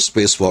create more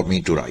space for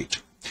me to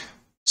write.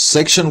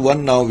 Section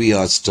 1 now we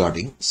are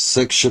starting.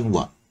 Section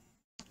 1,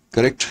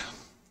 correct?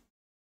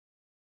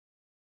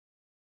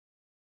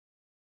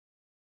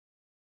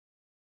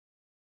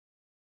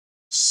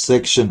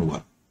 Section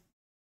 1.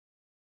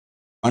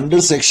 Under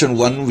section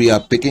 1, we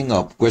are picking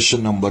up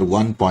question number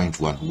 1.1.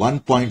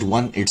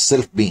 1.1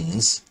 itself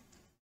means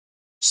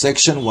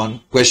section 1,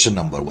 question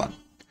number 1.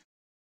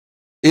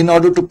 In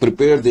order to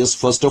prepare this,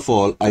 first of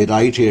all, I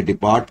write here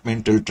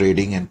departmental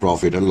trading and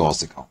profit and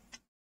loss account.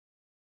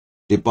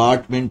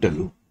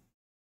 Departmental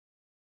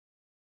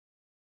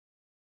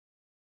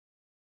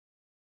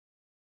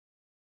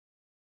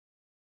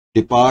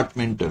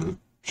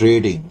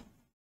trading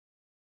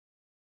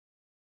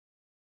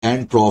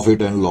and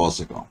profit and loss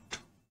account.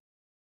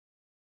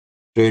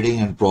 Trading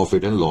and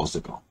profit and loss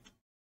account.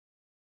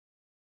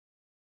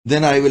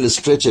 Then I will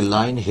stretch a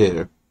line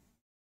here.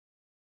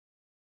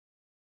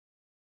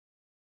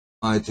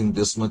 I think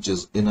this much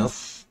is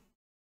enough.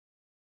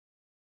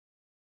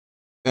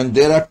 And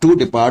there are two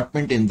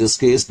departments in this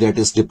case, that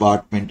is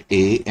Department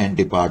A and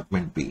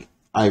Department B.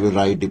 I will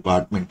write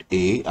Department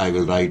A, I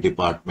will write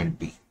Department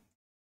B.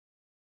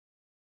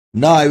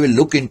 Now I will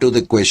look into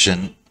the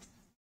question.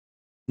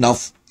 Now,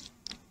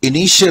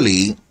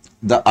 initially,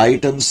 the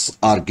items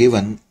are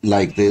given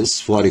like this.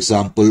 For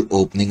example,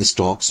 opening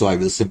stock. So I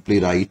will simply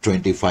write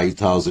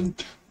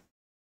 25,000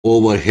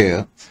 over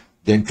here,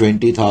 then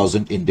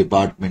 20,000 in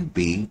Department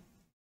B.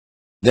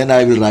 Then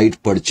I will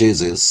write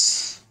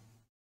purchases.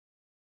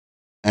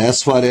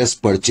 As far as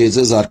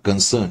purchases are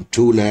concerned,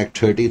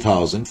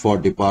 2,30,000 for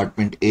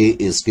Department A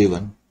is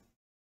given.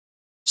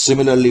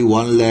 Similarly,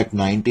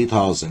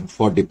 1,90,000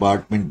 for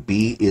Department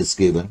B is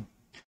given.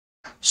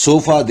 So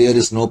far there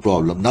is no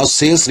problem. Now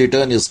sales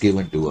return is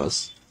given to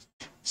us.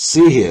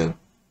 See here,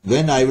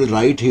 when I will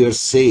write here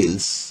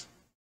sales,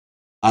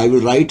 I will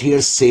write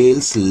here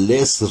sales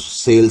less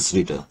sales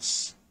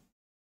returns.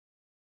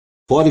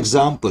 For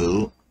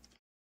example,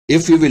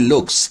 if you will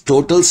look,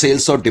 total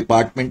sales of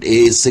Department A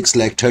is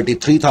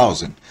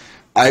 6,33,000.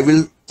 I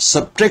will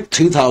subtract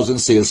 3,000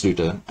 sales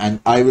return and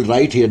I will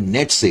write here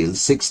net sales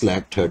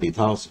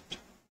 6,30,000.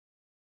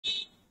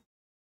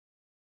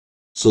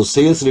 So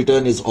sales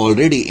return is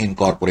already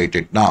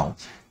incorporated now.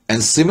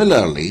 And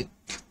similarly,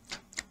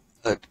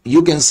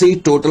 you can see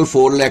total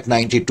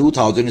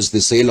 4,92,000 is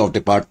the sale of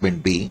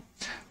Department B,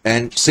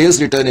 and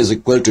sales return is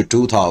equal to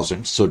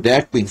 2,000. So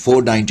that means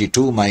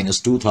 492 minus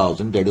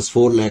 2,000, that is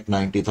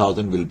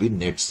 4,90,000 will be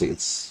net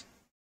sales.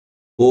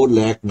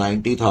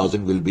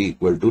 4,90,000 will be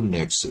equal to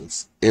net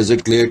sales. Is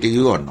it clear to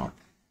you or not?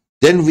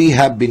 Then we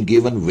have been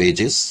given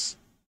wages.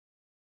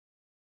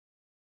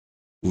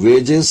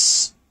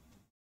 Wages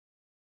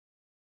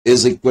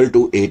is equal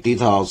to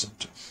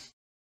 80,000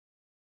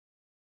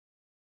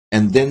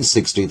 and then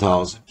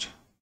 60,000.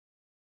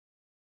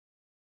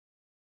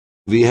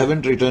 We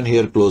haven't written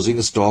here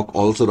closing stock,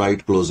 also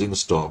write closing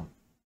stock.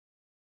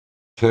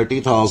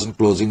 30,000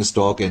 closing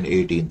stock and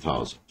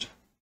 18,000.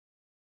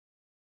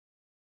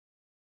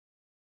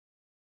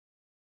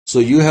 So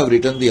you have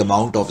written the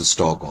amount of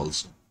stock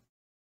also.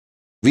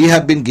 We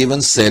have been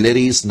given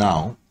salaries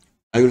now.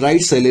 I will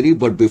write salary,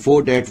 but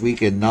before that we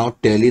can now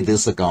tally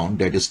this account,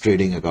 that is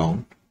trading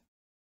account.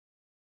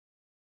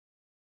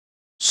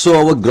 So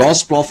our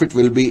gross profit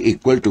will be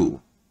equal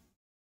to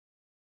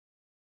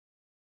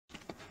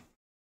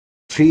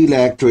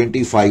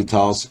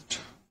 3,25,000.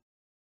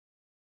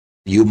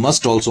 You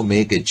must also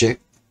make a check.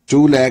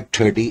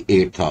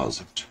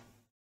 2,38,000.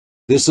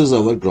 This is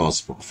our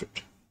gross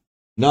profit.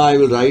 Now I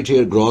will write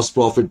here gross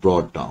profit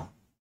brought down.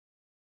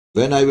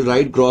 When I will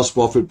write gross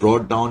profit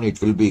brought down, it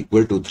will be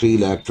equal to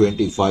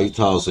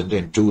 3,25,000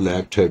 and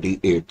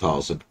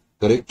 2,38,000.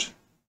 Correct?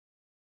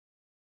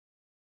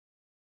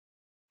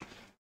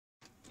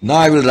 Now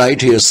I will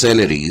write here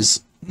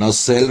salaries. Now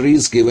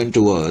salaries given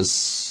to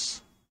us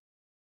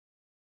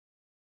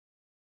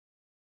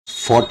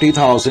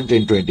 40,000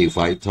 and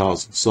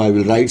 25,000. So I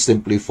will write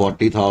simply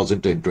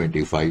 40,000 and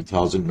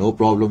 25,000. No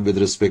problem with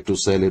respect to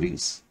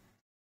salaries.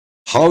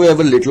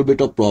 However, little bit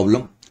of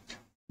problem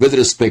with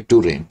respect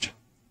to rent.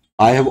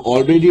 I have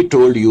already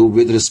told you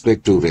with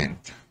respect to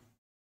rent.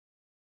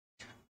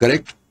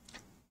 Correct?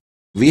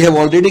 We have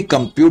already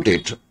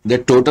computed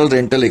that total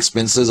rental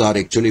expenses are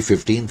actually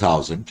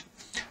 15,000.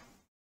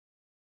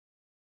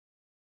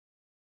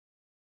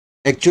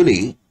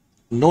 Actually,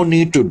 no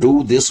need to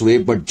do this way,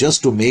 but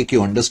just to make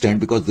you understand,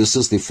 because this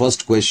is the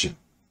first question.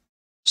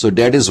 So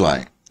that is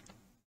why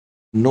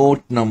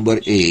note number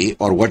A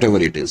or whatever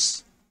it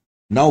is.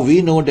 Now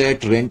we know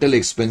that rental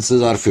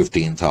expenses are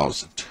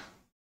 15,000.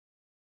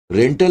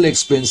 Rental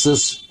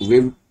expenses,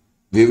 we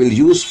will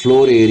use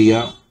floor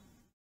area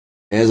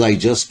as I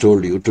just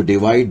told you to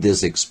divide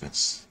this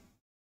expense.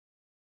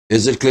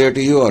 Is it clear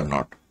to you or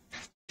not?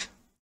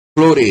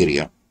 Floor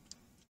area.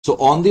 So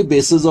on the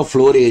basis of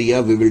floor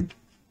area, we will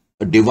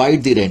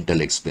divide the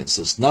rental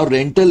expenses. Now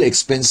rental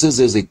expenses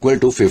is equal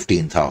to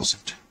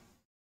 15,000.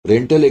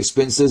 Rental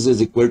expenses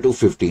is equal to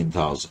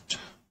 15,000.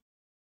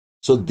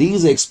 So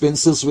these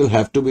expenses will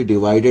have to be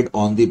divided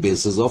on the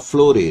basis of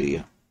floor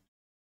area.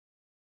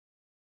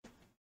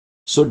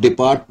 So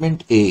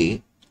Department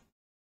A,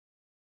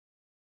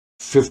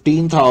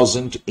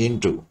 15,000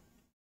 into,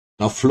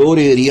 now floor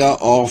area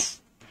of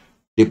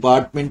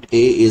Department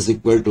A is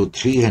equal to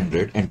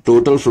 300 and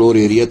total floor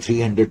area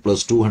 300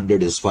 plus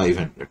 200 is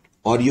 500.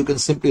 Or you can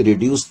simply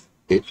reduce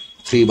it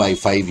 3 by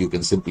 5, you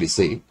can simply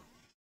say.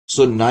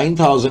 So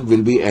 9,000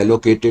 will be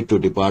allocated to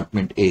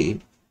Department A,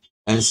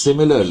 and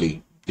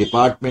similarly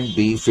Department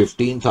B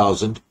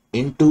 15,000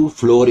 into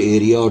floor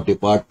area of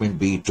Department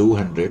B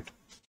 200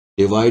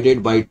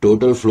 divided by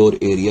total floor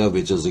area,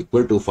 which is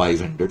equal to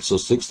 500. So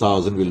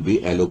 6,000 will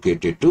be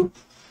allocated to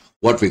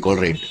what we call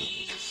rental,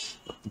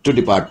 to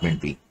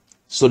Department B.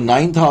 So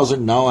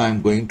 9,000 now I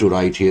am going to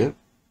write here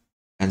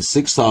and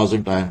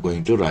 6,000 I am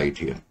going to write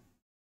here.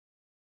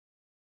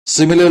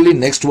 Similarly,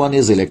 next one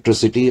is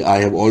electricity. I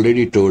have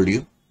already told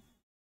you.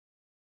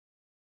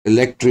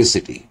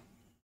 Electricity.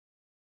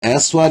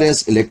 As far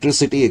as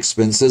electricity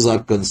expenses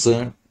are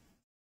concerned,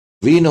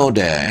 we know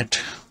that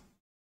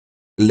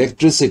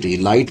electricity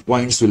light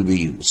points will be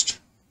used.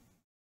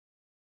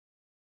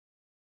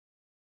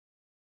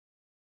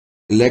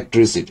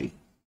 Electricity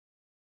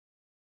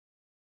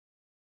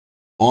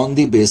on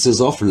the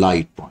basis of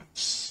light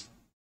points.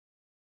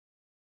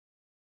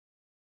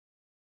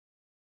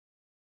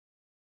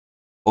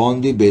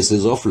 On the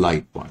basis of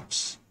light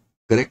points.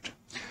 Correct?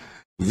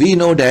 We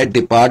know that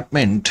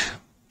Department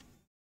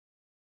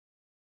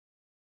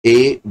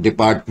A,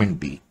 Department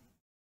B.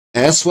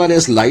 As far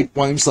as light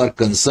points are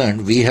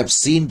concerned, we have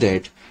seen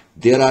that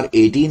there are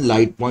 18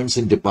 light points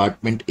in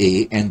Department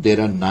A and there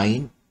are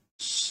 9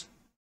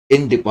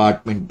 in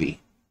Department B.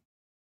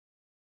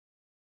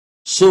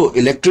 So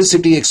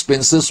electricity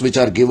expenses which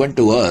are given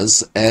to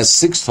us as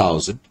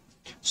 6,000.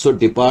 So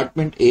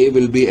Department A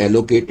will be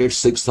allocated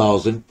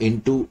 6,000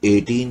 into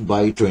 18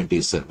 by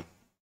 27.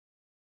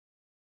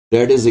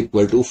 That is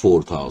equal to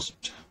 4,000.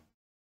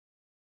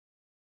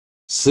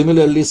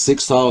 Similarly,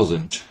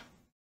 6,000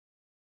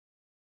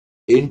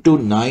 into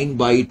 9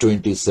 by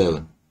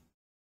 27.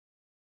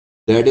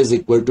 That is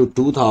equal to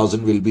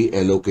 2,000 will be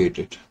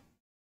allocated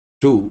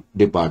to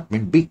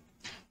Department B.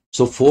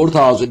 So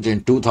 4,000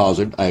 and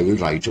 2,000 I will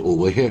write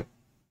over here.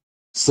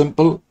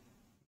 Simple,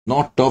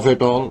 not tough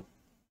at all,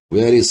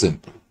 very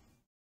simple.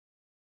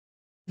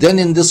 Then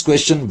in this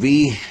question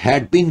we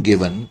had been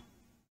given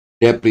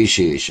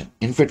depreciation.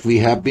 In fact, we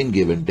have been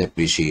given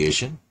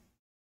depreciation.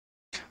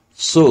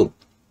 So,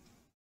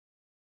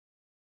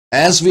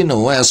 as we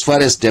know, as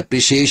far as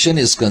depreciation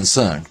is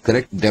concerned,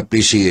 correct?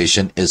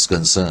 Depreciation is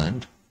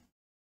concerned.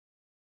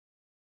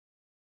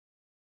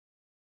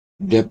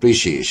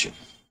 Depreciation.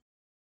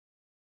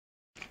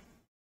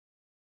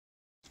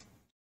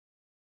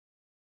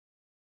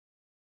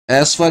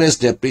 As far as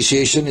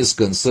depreciation is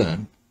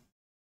concerned,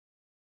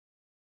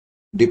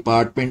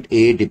 Department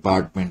A,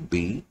 Department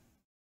B.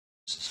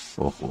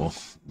 Oh,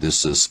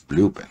 this is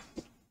blue pen.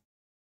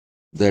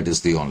 That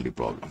is the only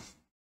problem.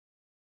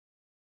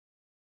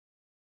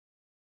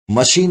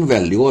 Machine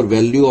value or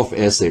value of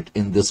asset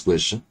in this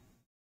question.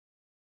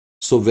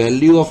 So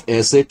value of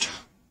asset,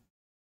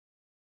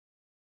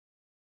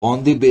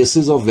 on the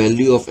basis of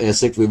value of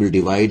asset we will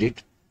divide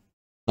it.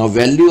 Now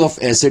value of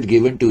asset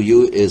given to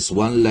you is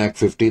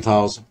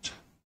 1,50,000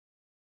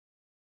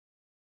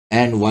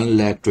 and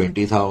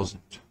 1,20,000.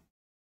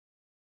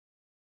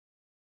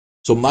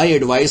 So my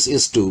advice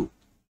is to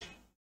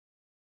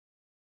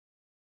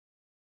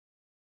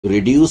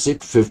reduce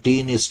it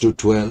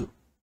 15:12,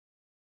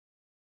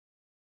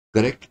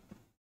 correct?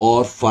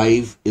 Or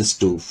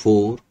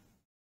 5:4.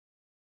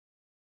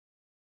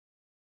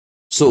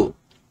 So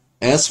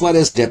as far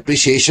as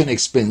depreciation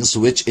expense,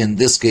 which in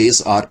this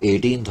case are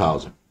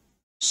 18,000.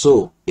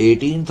 So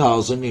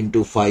 18,000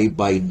 into 5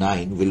 by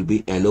 9 will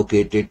be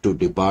allocated to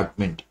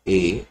Department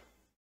A,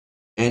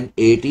 and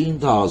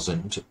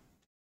 18,000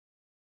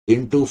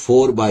 into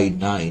 4 by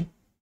 9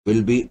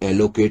 will be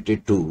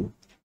allocated to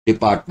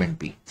Department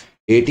B.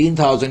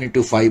 18,000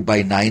 into 5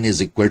 by 9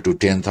 is equal to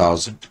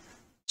 10,000.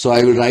 So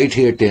I will write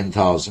here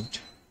 10,000.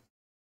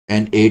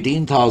 And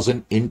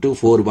 18,000 into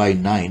 4 by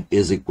 9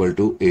 is equal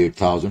to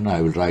 8,000.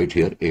 I will write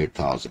here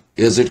 8,000.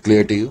 Is it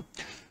clear to you?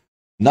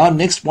 Now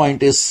next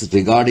point is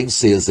regarding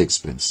sales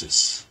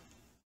expenses.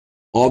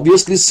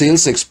 Obviously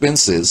sales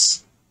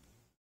expenses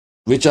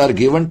which are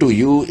given to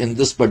you in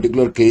this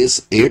particular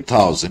case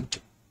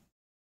 8,000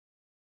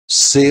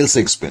 sales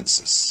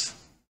expenses.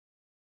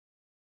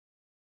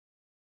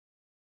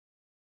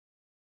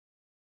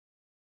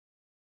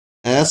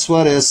 as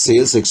far as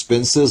sales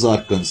expenses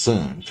are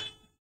concerned,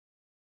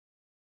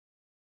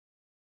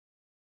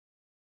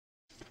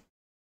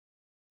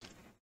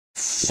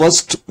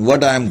 first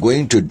what I am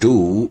going to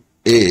do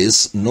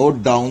is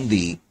note down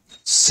the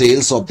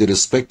sales of the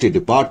respective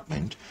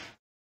department.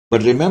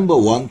 But remember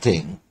one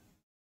thing,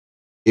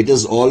 it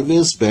is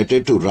always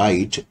better to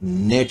write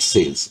net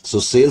sales. So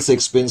sales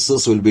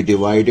expenses will be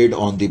divided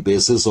on the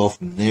basis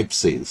of net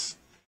sales.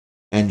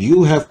 And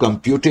you have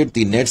computed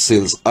the net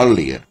sales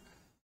earlier.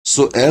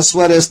 So as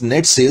far as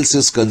net sales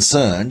is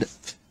concerned,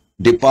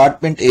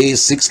 Department A is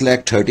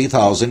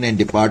 6,30,000 and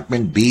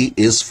Department B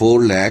is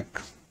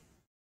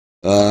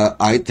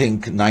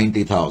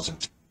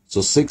 4,90,000. So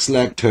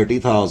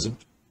 6,30,000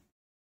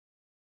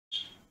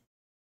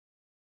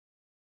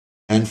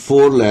 and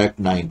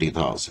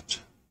 4,90,000.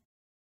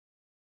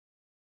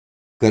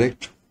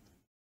 Correct?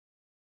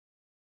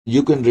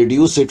 You can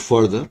reduce it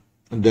further.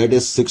 That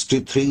is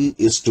 63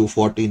 is to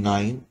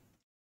 49.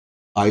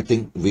 I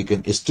think we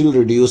can still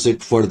reduce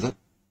it further.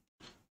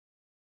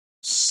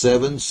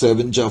 7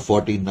 7 ja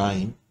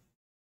 49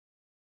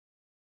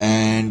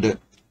 and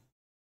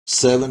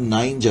 7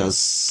 9 ja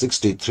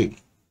 63.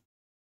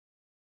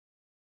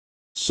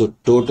 So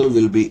total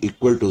will be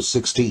equal to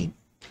 16.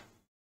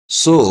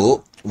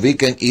 So we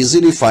can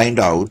easily find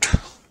out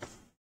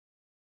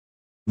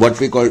what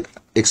we call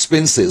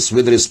expenses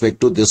with respect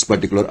to this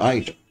particular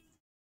item.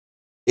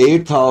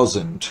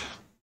 8,000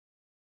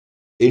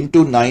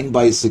 into 9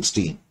 by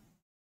 16.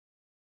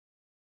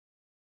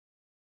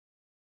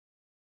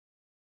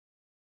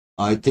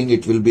 I think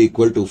it will be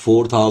equal to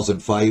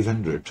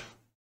 4,500.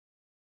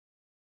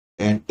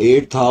 And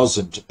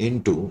 8,000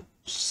 into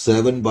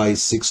 7 by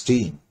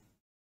 16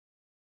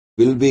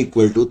 will be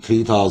equal to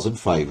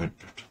 3,500.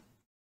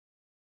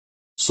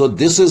 So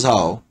this is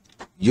how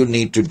you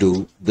need to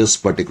do this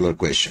particular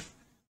question.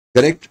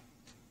 Correct?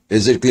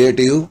 Is it clear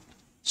to you?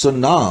 So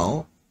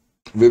now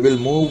we will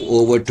move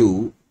over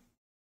to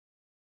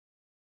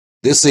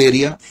this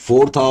area,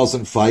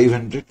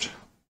 4,500.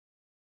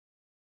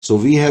 So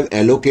we have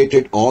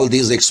allocated all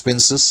these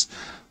expenses.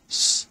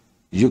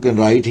 You can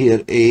write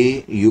here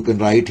A, you can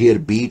write here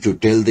B to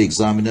tell the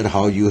examiner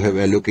how you have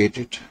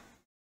allocated.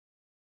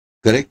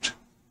 Correct?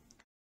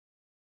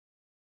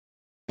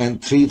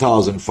 And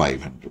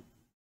 3,500.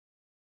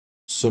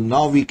 So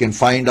now we can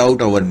find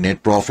out our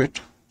net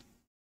profit.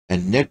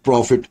 And net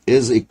profit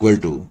is equal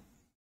to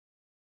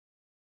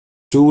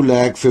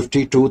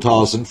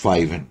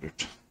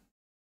 2,52,500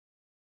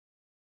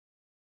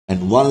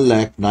 and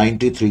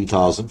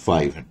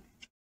 1,93,500.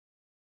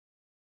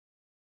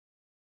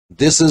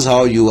 This is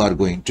how you are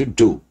going to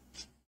do.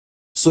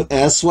 So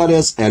as far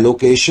as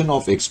allocation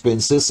of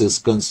expenses is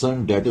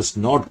concerned, that is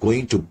not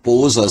going to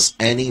pose us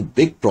any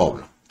big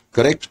problem.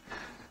 Correct?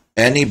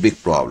 Any big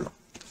problem.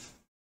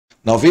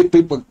 Now we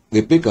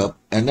pick up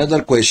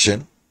another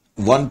question,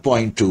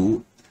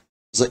 1.2.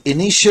 The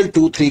initial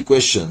 2-3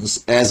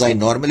 questions, as I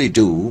normally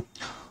do,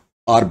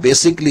 are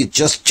basically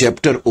just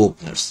chapter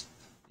openers.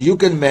 You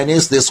can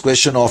manage this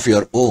question of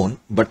your own,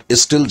 but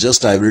still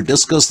just I will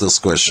discuss this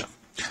question.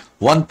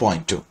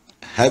 1.2.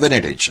 Have an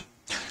attention.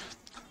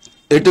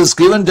 It is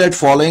given that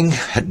following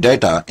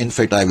data, in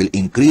fact I will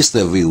increase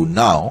the view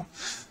now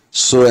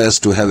so as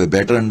to have a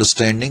better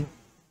understanding.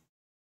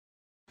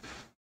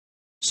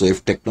 So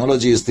if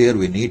technology is there,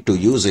 we need to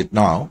use it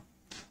now.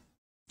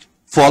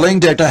 Following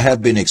data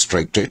have been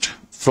extracted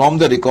from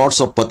the records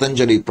of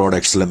Patanjali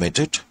Products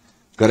Limited.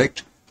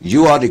 Correct?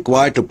 You are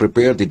required to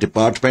prepare the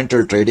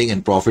departmental trading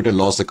and profit and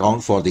loss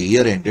account for the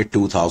year ended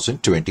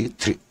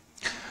 2023.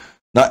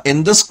 Now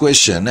in this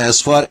question,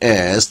 as far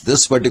as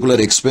this particular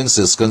expense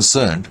is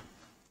concerned,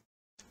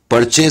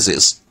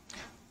 purchases,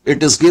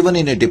 it is given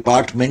in a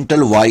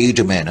departmental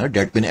wide manner,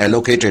 that means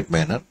allocated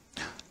manner.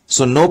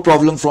 So no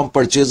problem from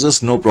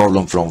purchases, no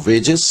problem from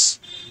wages.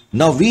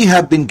 Now we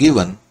have been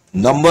given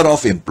number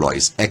of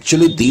employees.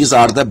 Actually these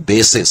are the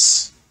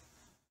bases.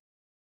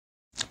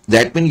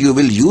 That means you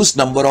will use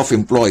number of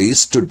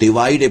employees to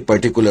divide a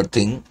particular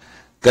thing.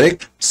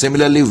 Correct?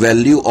 Similarly,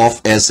 value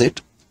of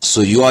asset.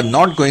 So you are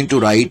not going to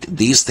write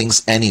these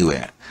things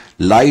anywhere.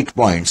 Light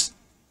points.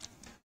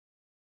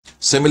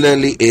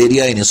 Similarly,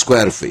 area in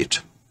square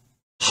feet.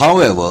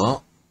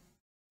 However,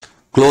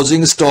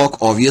 closing stock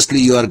obviously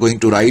you are going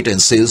to write, and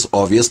sales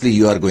obviously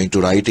you are going to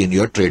write in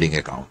your trading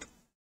account.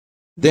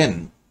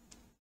 Then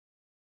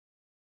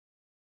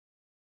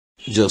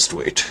just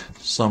wait.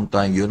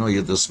 Sometime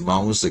this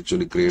mouse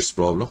actually creates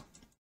problem.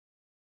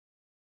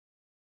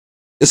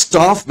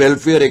 Staff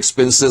welfare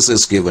expenses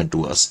is given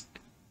to us.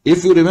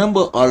 If you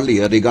remember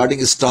earlier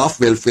regarding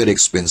staff welfare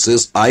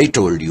expenses, I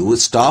told you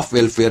staff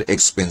welfare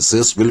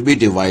expenses will be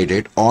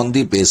divided on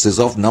the basis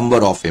of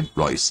number of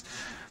employees.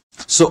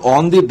 So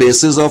on the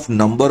basis of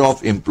number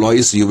of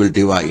employees, you will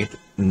divide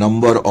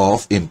number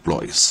of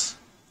employees.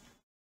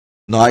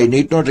 Now I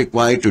need not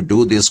require to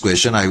do this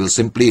question. I will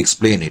simply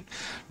explain it.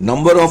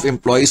 Number of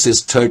employees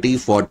is 30,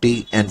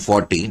 40 and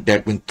 40.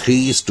 That means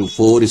 3 is to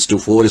 4 is to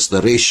 4 is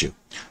the ratio.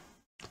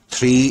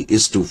 3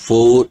 is to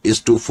 4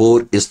 is to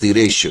 4 is the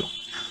ratio.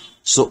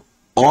 So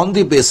on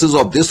the basis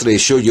of this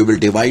ratio, you will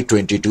divide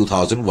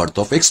 22,000 worth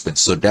of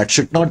expense. So that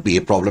should not be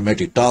a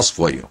problematic task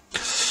for you.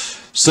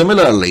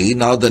 Similarly,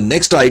 now the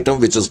next item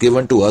which is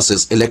given to us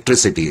is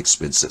electricity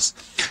expenses.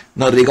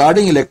 Now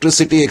regarding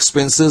electricity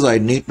expenses, I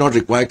need not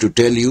require to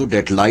tell you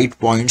that light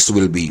points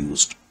will be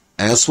used.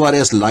 As far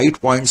as light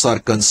points are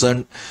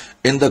concerned,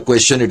 in the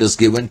question it is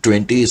given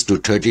 20 is to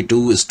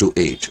 32 is to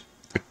 8.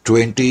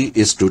 20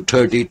 is to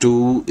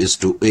 32 is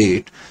to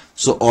 8.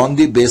 So on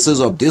the basis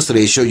of this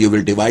ratio, you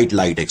will divide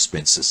light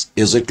expenses.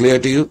 Is it clear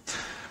to you?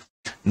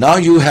 Now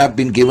you have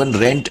been given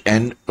rent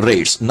and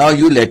rates. Now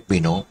you let me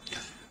know,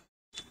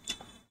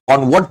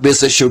 on what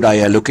basis should I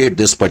allocate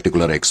this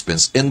particular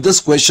expense? In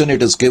this question,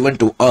 it is given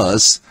to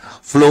us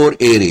floor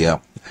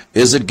area.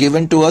 Is it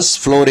given to us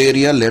floor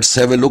area? Let's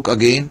have a look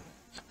again.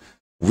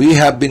 We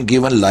have been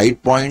given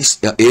light points,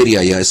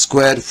 area,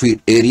 square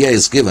feet area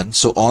is given.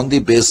 So on the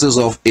basis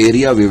of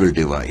area, we will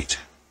divide.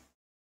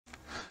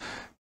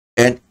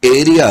 And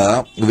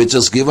area which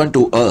is given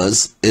to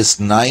us is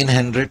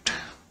 900,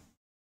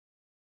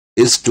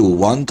 is to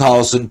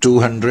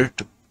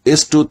 1200,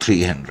 is to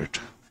 300.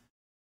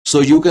 So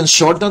you can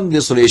shorten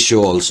this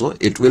ratio also.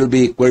 It will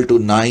be equal to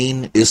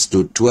 9 is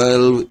to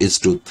 12 is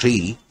to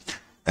 3.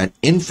 And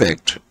in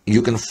fact,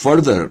 you can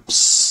further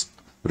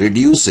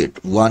reduce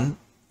it 1,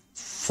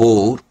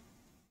 4,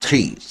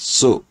 3.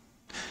 So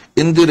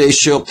in the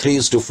ratio of 3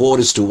 is to 4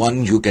 is to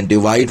 1, you can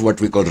divide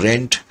what we call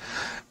rent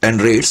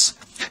and rates.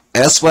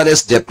 As far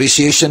as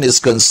depreciation is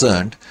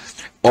concerned,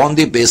 on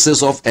the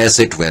basis of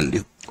asset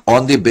value,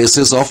 on the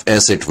basis of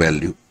asset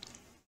value,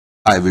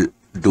 I will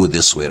do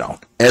this way around.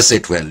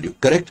 Asset value,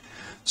 correct?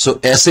 So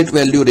asset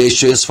value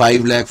ratio is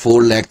 5 lakh,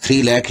 4 lakh,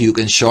 3 lakh. You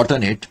can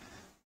shorten it.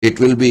 It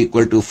will be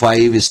equal to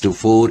 5 is to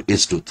 4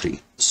 is to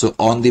 3. So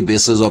on the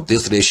basis of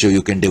this ratio,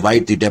 you can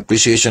divide the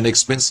depreciation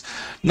expense.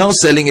 Now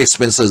selling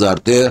expenses are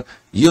there.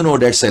 You know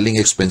that selling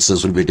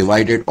expenses will be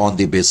divided on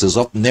the basis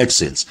of net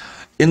sales.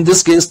 In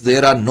this case,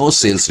 there are no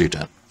sales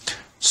return.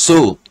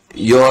 So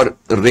your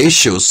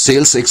ratio,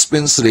 sales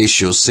expense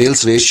ratio,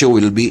 sales ratio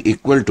will be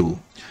equal to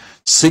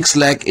 6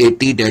 lakh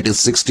 80, that is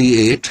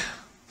 68,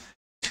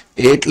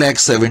 8 lakh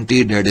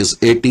 70, that is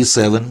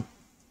 87,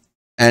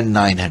 and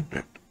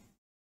 900.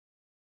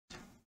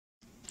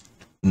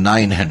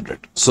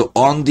 900. So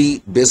on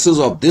the basis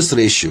of this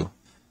ratio,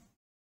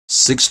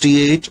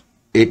 68,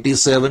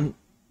 87,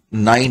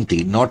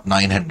 90, not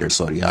 900,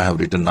 sorry, I have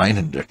written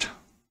 900.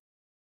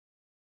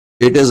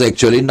 It is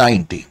actually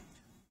 90.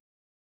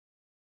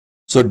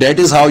 So that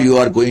is how you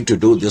are going to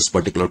do this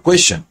particular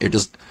question. It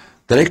is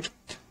correct.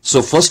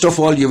 So first of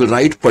all, you will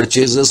write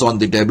purchases on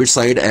the debit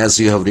side as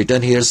you have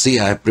written here. See,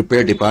 I have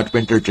prepared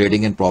departmental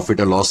trading and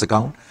profit or loss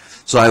account.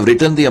 So I have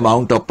written the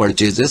amount of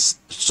purchases.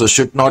 So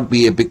should not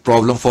be a big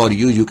problem for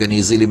you. You can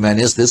easily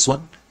manage this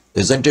one,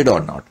 isn't it or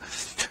not?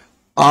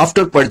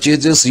 After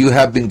purchases, you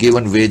have been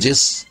given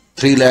wages,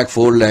 3 lakh,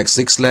 4 lakh,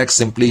 6 lakh.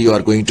 Simply you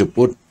are going to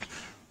put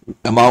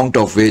amount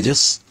of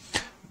wages.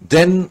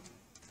 Then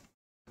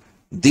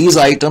these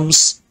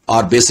items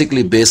are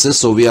basically basis,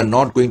 so we are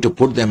not going to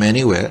put them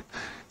anywhere.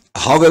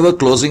 However,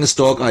 closing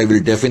stock I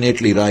will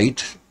definitely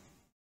write.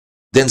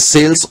 Then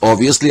sales,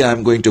 obviously I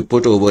am going to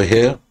put over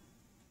here.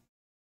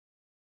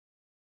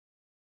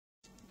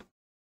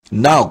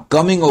 Now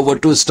coming over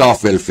to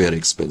staff welfare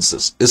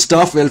expenses.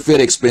 Staff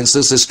welfare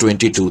expenses is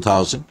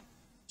 22,000.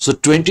 So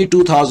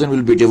 22,000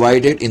 will be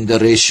divided in the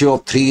ratio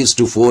of 3 is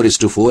to 4 is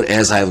to 4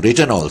 as I have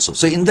written also.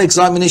 So in the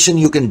examination,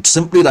 you can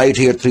simply write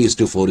here 3 is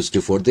to 4 is to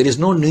 4. There is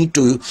no need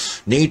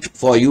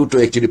for you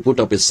to actually put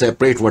up a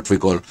separate what we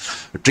call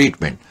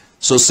treatment.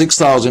 So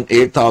 6,000,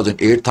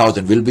 8,000,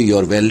 8,000 will be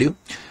your value.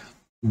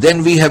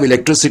 Then we have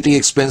electricity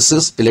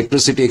expenses.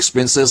 Electricity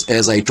expenses,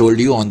 as I told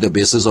you, on the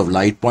basis of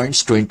light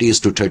points, 20 is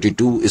to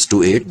 32 is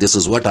to 8. This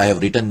is what I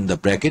have written in the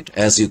bracket,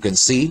 as you can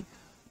see.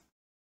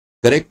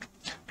 Correct?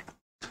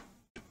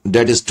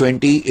 That is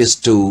 20 is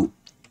to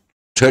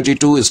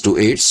 32 is to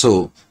 8.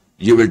 So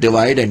you will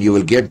divide and you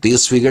will get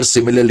these figures.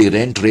 Similarly,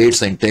 rent,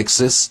 rates and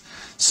taxes.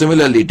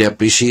 Similarly,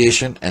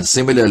 depreciation, and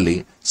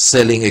similarly,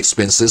 selling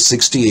expenses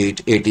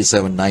 68,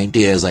 87,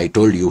 90 as I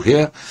told you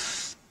here.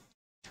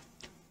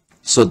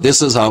 So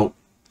this is how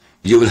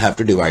you will have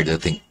to divide the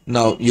thing.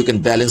 Now you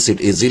can balance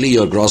it easily,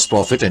 your gross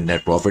profit and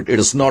net profit. It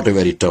is not a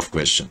very tough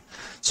question.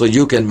 So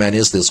you can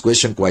manage this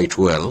question quite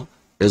well,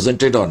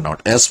 isn't it or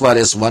not? As far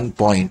as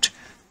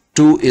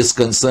 1.2 is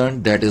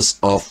concerned, that is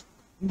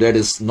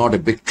not a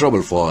big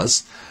trouble for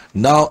us.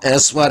 Now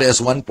as far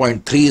as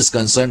 1.3 is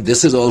concerned,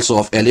 this is also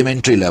of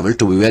elementary level,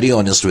 to be very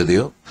honest with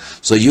you.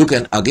 So you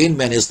can again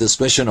manage this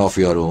question of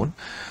your own.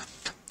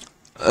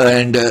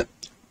 And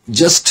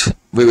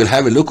we will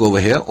have a look over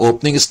here.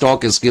 Opening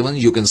stock is given.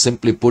 You can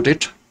simply put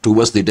it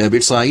towards the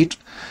debit side.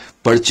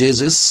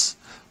 Purchases.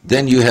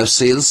 Then you have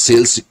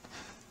sales.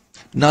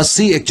 Now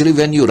see, actually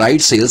when you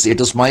write sales, it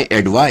is my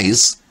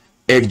advice,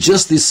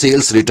 adjust the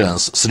sales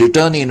returns.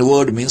 Return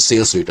inward means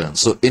sales return.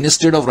 So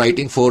instead of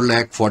writing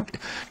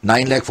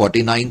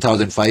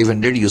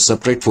 9,49,500, you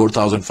subtract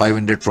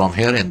 4,500 from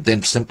here and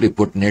then simply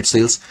put net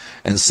sales.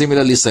 And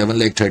similarly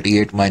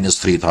 7,38,000 minus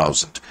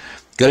 3,000.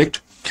 Correct?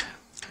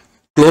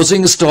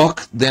 Closing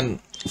stock, then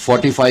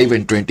 45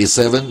 and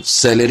 27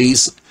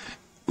 salaries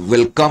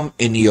will come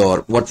in your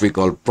what we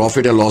call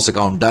profit and loss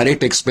account,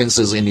 direct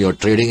expenses in your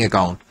trading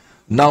account.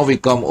 Now we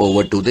come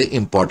over to the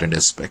important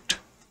aspect.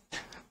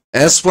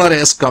 As far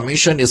as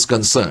commission is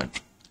concerned,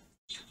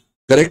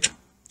 correct?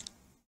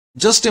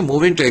 Just a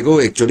moment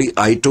ago, actually,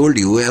 I told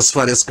you as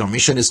far as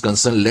commission is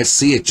concerned, let's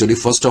see actually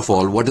first of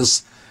all what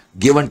is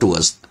given to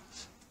us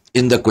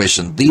in the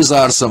question. These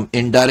are some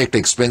indirect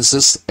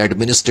expenses,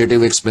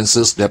 administrative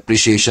expenses,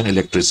 depreciation,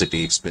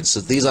 electricity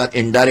expenses. These are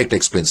indirect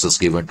expenses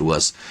given to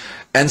us.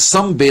 And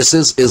some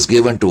basis is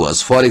given to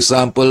us. For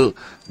example,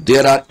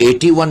 there are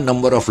 81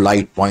 number of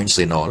light points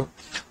in all,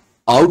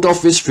 out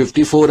of which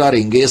 54 are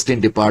engaged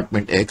in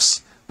Department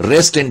X,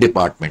 rest in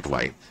Department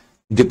Y.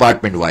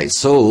 Department Y.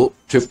 So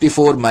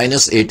 54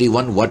 minus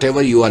 81,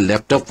 whatever you are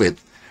left up with,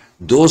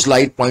 those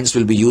light points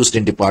will be used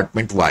in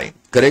Department Y.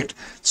 Correct?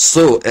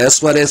 So as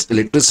far as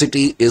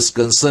electricity is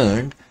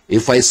concerned,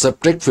 if I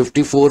subtract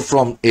 54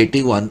 from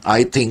 81,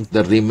 I think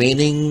the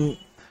remaining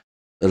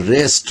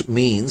rest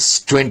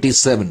means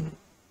 27.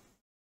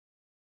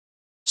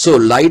 So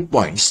light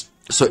points.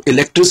 So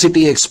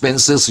electricity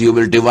expenses you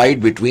will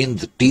divide between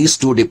these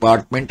two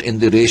departments in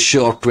the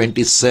ratio of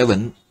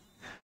 27.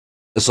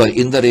 Sorry,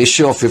 in the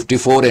ratio of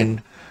 54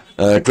 and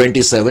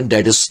 27,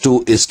 that is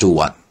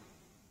 2:1.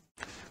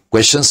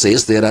 Question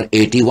says there are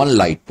 81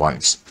 light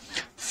points.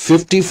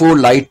 54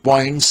 light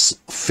points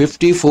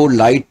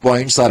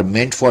are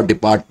meant for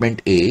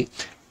Department A,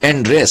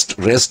 and rest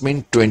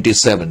means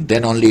 27.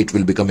 Then only it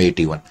will become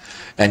 81.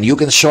 And you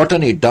can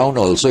shorten it down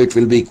also. It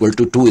will be equal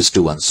to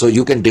 2:1. So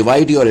you can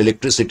divide your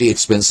electricity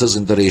expenses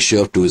in the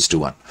ratio of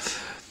 2:1.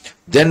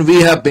 Then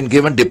we have been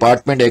given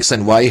Department X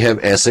and Y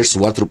have assets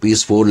worth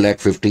rupees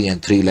 4,50,000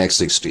 and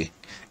 3,60,000.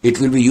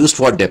 It will be used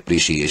for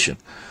depreciation.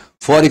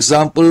 For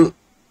example,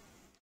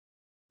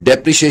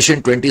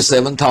 depreciation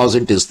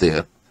 27,000 is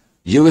there.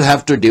 You will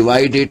have to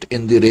divide it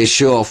in the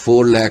ratio of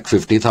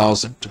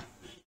 4,50,000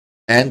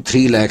 and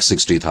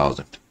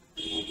 3,60,000.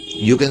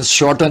 You can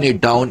shorten it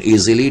down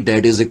easily.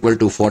 That is equal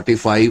to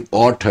 45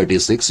 or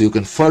 36. You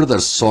can further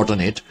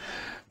shorten it.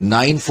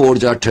 9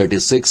 4s are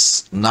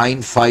 36,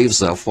 9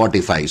 5s are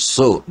 45.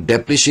 So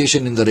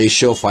depreciation in the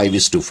ratio of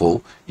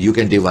 5:4. You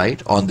can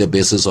divide on the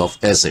basis of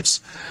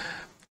assets.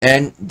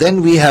 And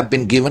then we have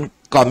been given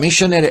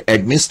commission and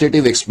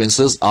administrative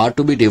expenses are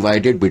to be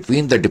divided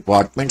between the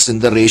departments in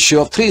the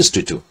ratio of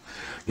 3:2.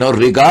 Now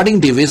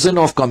regarding division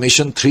of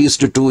commission,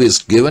 3:2 is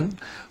given.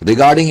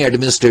 Regarding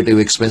administrative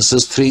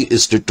expenses,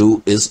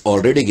 3:2 is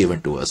already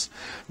given to us.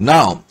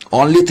 Now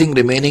only thing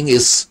remaining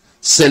is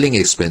selling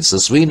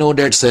expenses. We know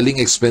that selling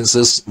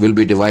expenses will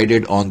be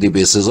divided on the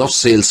basis of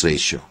sales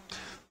ratio.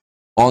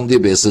 On the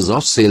basis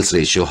of sales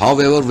ratio.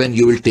 However, when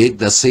you will take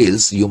the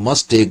sales, you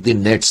must take the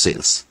net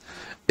sales.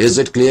 Is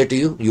it clear to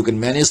you? You can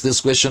manage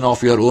this question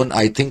of your own,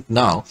 I think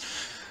now.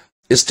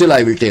 Still,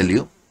 I will tell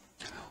you.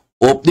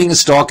 Opening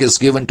stock is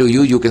given to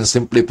you. You can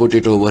simply put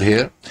it over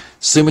here.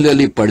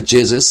 Similarly,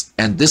 purchases.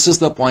 And this is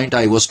the point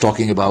I was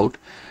talking about.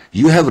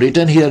 You have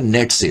written here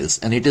net sales.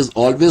 And it is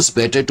always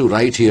better to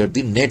write here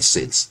the net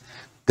sales.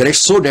 Correct?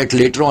 So that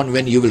later on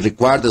when you will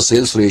require the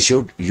sales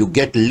ratio, you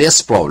get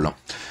less problem.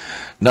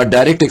 Now,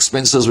 direct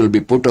expenses will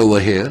be put over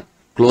here.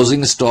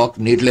 Closing stock,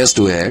 needless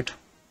to add.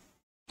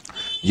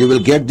 You will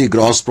get the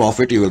gross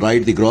profit. You will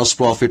write the gross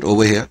profit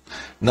over here.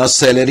 Now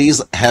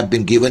salaries have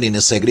been given in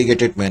a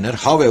segregated manner.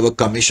 However,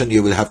 commission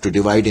you will have to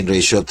divide in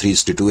ratio of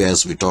 3:2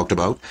 as we talked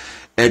about.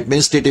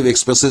 Administrative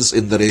expenses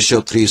in the ratio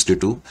of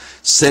 3:2.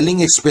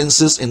 Selling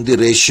expenses in the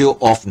ratio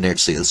of net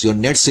sales. Your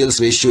net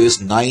sales ratio is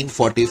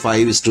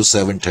 945 is to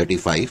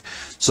 735.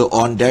 So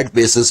on that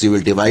basis you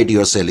will divide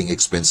your selling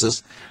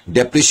expenses.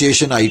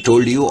 Depreciation I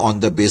told you on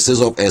the basis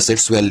of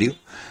assets value.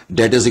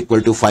 That is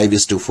equal to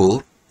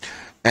 5:4.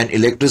 And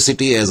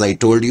electricity, as I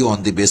told you,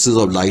 on the basis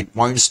of light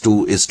points,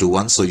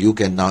 2:1. So you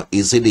can now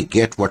easily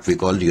get what we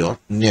call your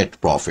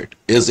net profit.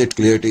 Is it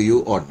clear to you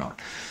or not?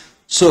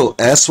 So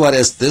as far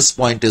as this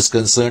point is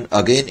concerned,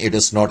 again, it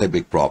is not a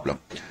big problem.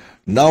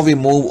 Now we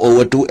move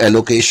over to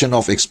allocation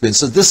of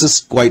expenses. This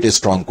is quite a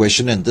strong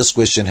question, and this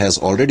question has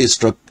already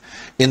struck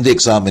in the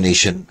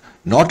examination,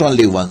 not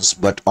only once,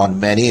 but on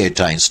many a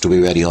times, to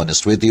be very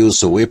honest with you.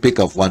 So we pick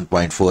up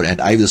 1.4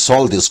 and I will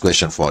solve this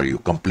question for you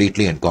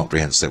completely and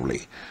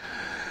comprehensively.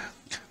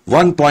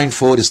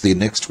 1.4 is the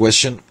next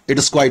question. It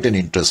is quite an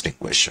interesting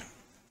question.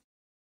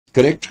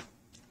 Correct?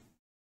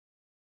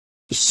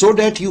 So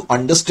that you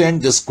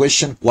understand this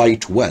question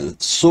quite well,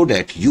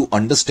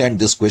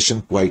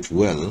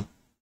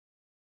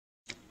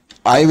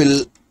 I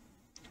will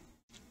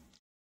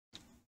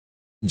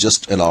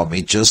just allow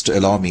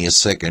me a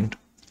second.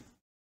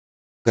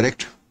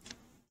 Correct?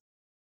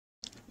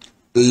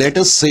 Let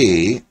us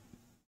say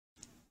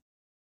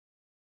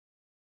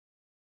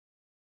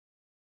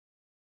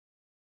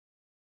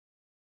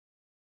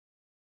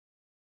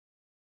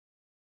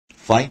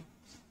fine.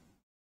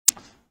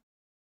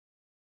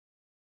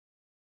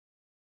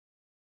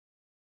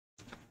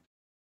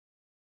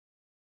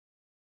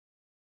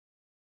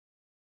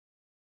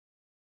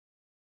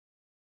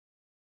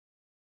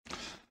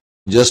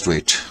 Just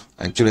wait.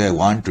 Actually, I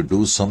want to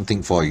do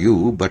something for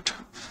you, but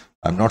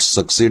I'm not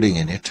succeeding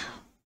in it.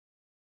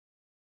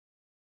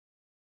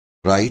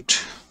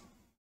 Right?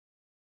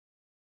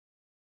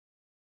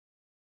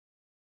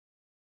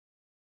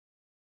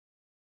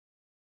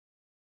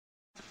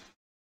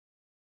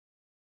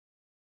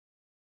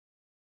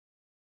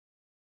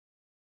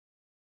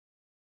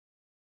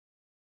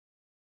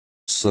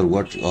 Sir,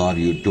 what are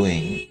you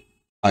doing?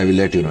 I will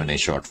let you know in a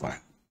short while.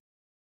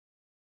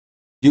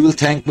 You will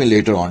thank me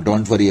later on.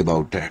 Don't worry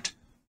about that.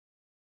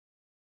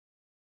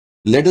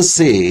 Let us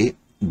say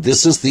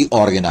this is the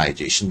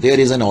organization. There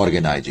is an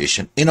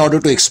organization. In order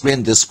to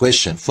explain this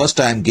question,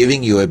 first I am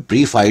giving you a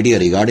brief idea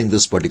regarding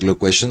this particular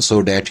question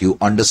so that you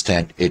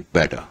understand it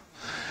better.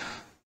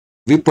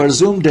 We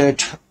presume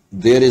that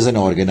there is an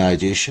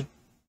organization,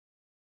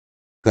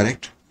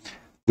 correct?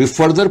 We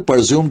further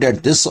presume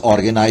that this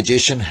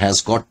organization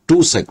has got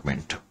two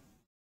segments.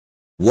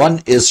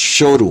 One is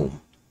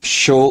showroom,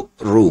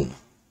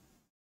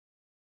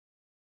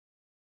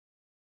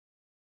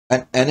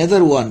 and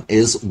another one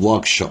is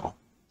workshop.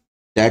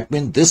 That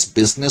means this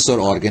business or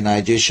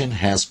organization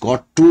has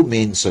got two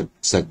main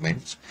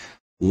segments.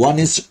 One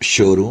is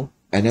showroom,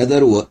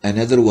 another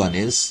one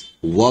is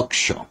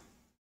workshop.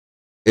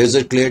 Is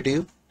it clear to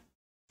you?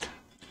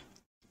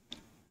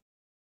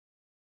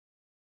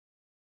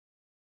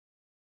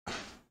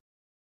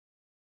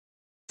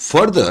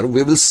 Further,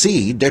 we will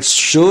see that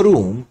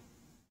showroom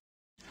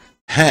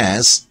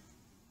has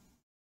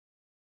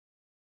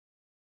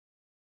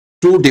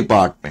two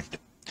departments.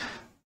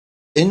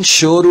 In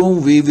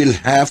showroom, we will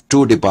have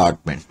two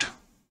departments.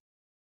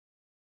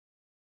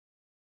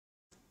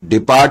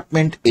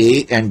 Department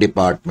A and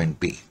Department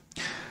B.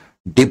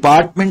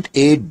 Department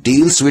A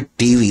deals with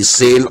TV,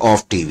 sale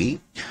of TV,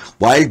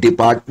 while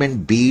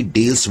Department B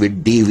deals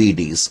with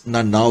DVDs.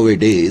 Now,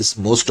 nowadays,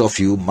 most of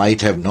you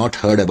might have not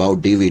heard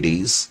about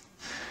DVDs,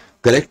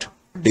 correct?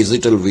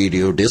 Digital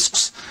video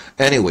discs.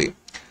 Anyway,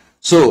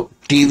 so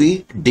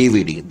TV,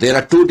 DVD. There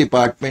are two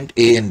departments,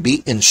 A and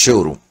B, in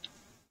showroom.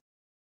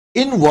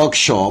 In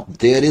workshop,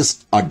 there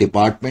is a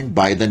department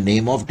by the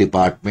name of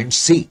Department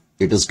C.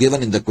 It is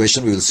given in the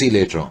question, we will see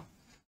later on.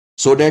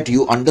 So that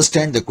you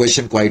understand the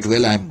question quite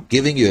well, I am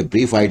giving you a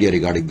brief idea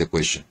regarding the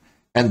question.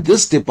 And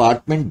this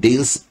department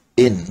deals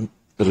in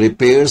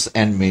repairs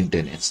and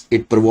maintenance.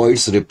 It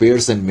provides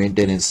repairs and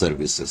maintenance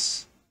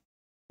services.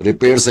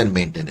 Repairs and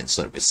maintenance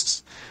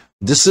services.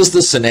 This is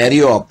the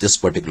scenario of this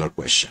particular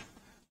question.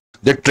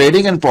 The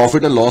trading and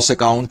profit and loss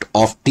account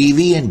of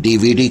TV and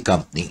DVD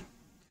company.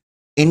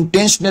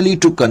 Intentionally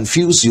to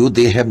confuse you,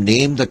 they have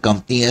named the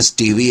company as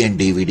TV and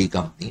DVD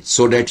company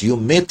so that you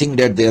may think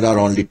that there are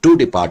only two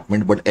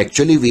departments, but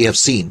actually we have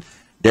seen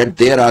that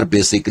there are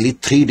basically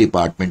three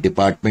departments,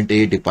 Department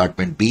A,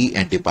 Department B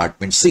and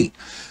Department C.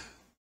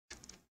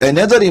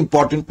 Another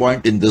important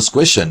point in this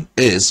question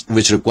is,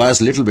 which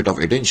requires a little bit of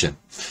attention,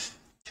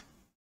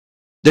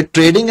 the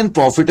trading and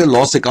profit and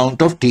loss account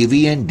of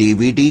TV and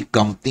DVD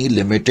Company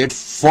Limited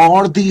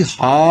for the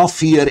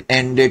half year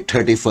ended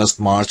 31st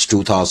March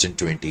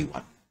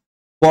 2021.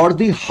 For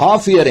the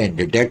half year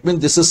ended, that means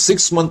this is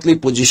 6 monthly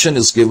position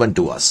is given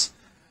to us.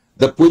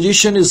 The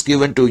position is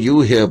given to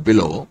you here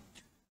below.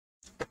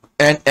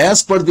 And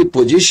as per the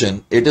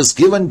position, it is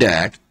given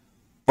that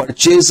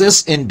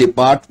purchases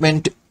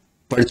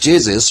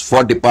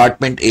for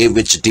Department A,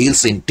 which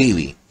deals in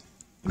TV.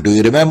 Do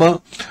you remember?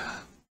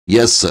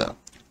 Yes, sir.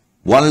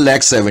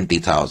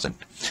 1,70,000.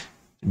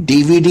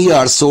 DVD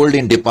are sold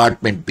in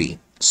Department B.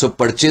 So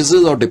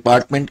purchases of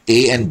Department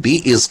A and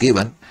B is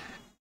given,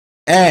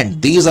 and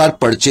these are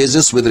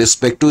purchases with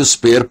respect to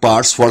spare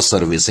parts for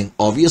servicing.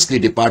 Obviously,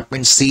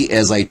 Department C,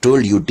 as I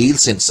told you,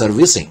 deals in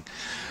servicing.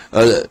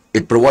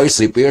 It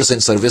provides repairs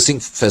and servicing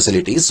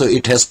facilities, so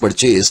it has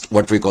purchased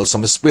what we call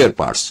some spare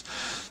parts.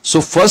 So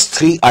first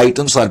three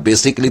items are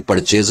basically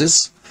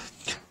purchases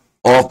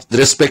of the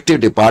respective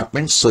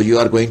departments, so you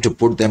are going to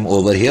put them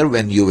over here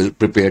when you will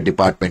prepare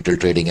departmental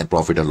trading and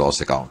profit and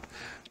loss account.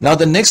 Now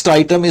the next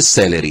item is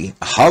salary.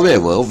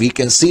 However, we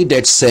can see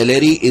that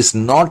salary is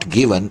not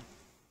given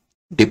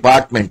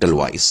departmental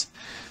wise.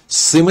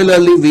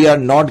 Similarly, we are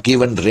not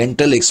given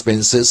rental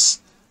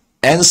expenses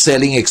and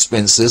selling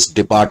expenses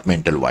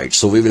departmental wide,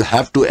 so we will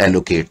have to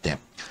allocate them.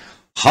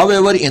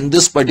 However, in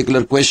this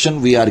particular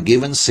question, we are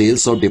given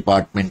sales of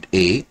Department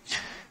A,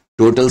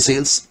 total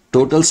sales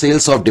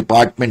of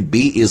Department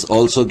B is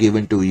also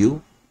given to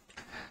you,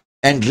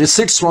 and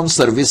receipts from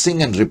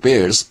servicing and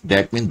repairs,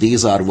 that means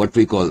these are what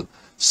we call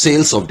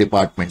sales of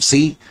Department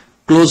C.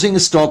 Closing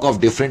stock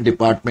of different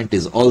department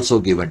is also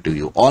given to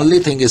you. Only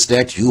thing is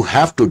that you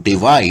have to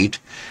divide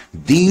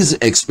these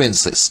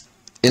expenses.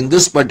 In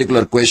this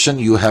particular question,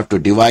 you have to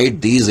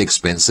divide these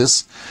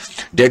expenses,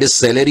 that is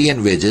salary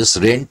and wages,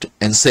 rent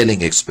and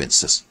selling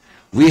expenses.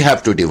 We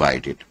have to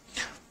divide it.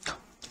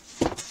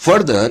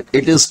 Further,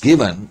 it is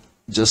given,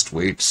 just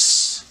wait.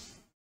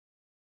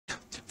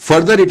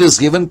 Further, it is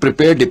given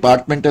prepare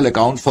departmental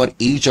account for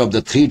each of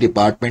the three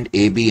department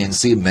A, B and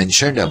C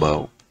mentioned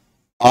above.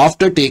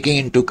 after taking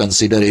into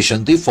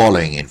consideration the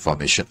following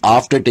information.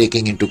 After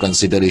taking into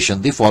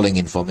consideration the following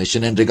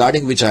information, and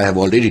regarding which I have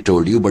already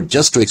told you, but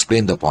just to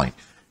explain the point.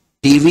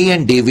 TV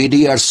and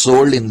DVD are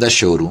sold in the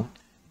showroom.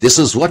 This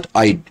is what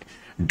I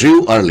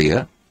drew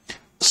earlier.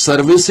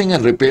 Servicing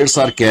and repairs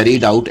are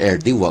carried out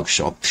at the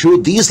workshop.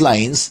 Through these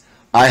lines,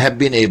 I have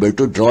been able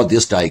to draw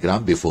this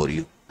diagram before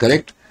you.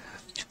 Correct?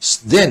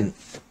 Then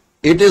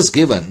it is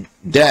given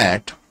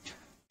that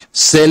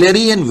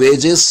salary and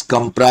wages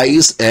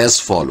comprise as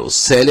follows.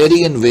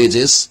 Salary and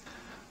wages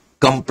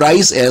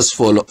comprise as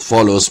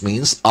follows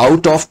means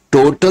out of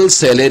total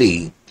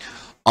salary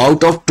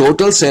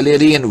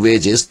and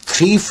wages,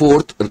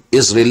 3/4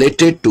 is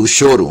related to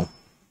showroom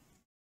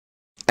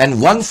and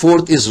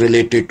 1/4 is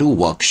related to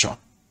workshop.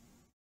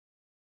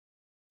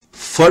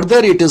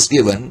 Further, it is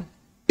given,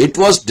 it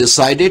was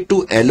decided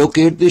to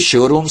allocate the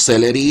showroom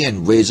salary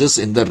and wages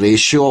in the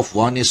ratio of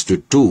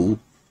 1:2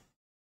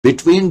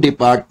 between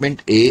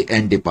Department A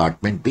and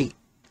Department B.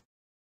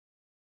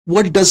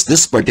 What does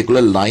this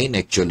particular line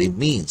actually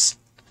means?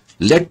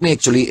 Let me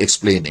actually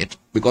explain it,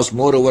 because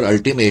moreover,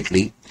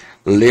 ultimately,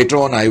 later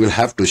on I will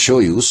have to show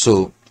you,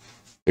 so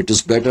it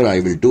is better I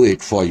will do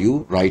it for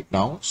you right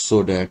now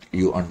so that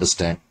you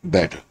understand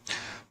better.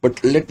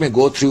 But let me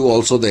go through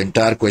also the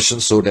entire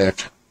question so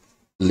that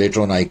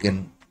later on I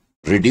can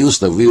reduce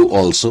the view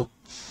also.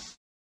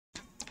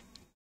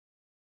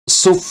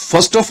 So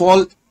first of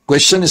all,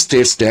 question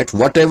states that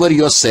whatever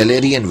your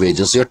salary and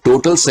wages, your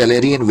total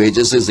salary and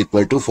wages is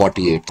equal to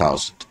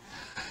 48,000.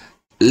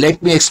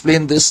 Let me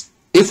explain this.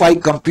 If I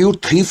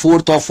compute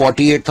 3/4 of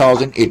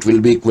 48,000, it will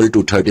be equal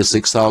to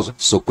 36,000.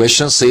 So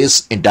question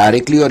says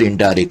indirectly or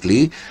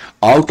indirectly,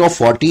 out of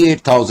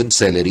 48,000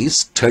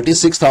 salaries,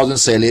 36,000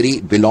 salary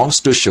belongs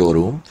to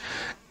showroom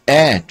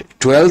and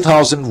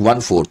 12,000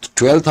 1/4,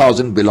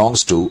 12,000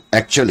 belongs to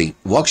actually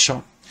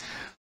workshop.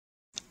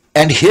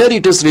 And here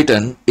it is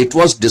written, it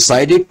was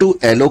decided to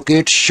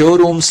allocate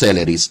showroom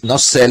salaries. Now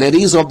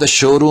salaries of the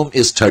showroom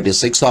is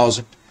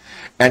 36,000.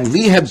 And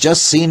we have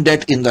just seen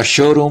that in the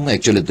showroom,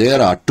 actually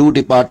there are two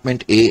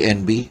departments, A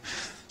and B.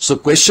 So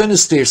question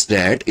states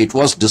that it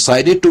was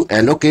decided to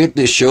allocate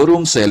the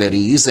showroom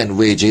salaries and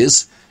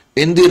wages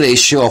in the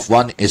ratio of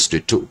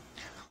 1:2.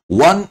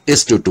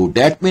 1:2.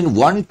 That means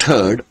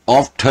 1/3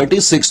 of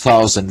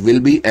 36,000 will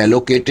be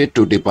allocated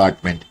to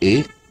Department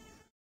A.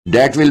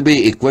 That will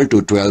be equal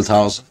to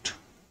 12,000.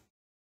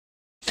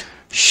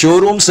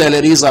 Showroom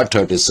salaries are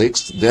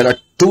 36. There are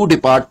two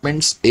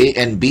departments, A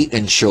and B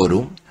in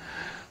showroom.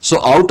 So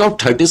out of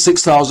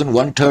 36,000,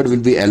 1/3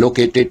 will be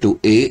allocated to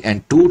A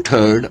and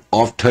 2/3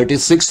 of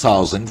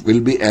 36,000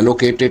 will be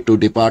allocated to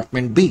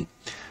Department B.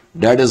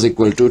 That is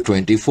equal to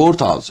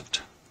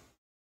 24,000.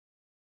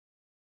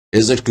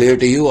 Is it clear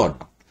to you or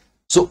not?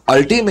 So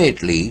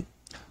ultimately,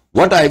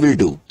 what I will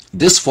do,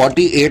 this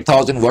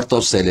 48,000 worth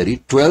of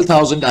salary,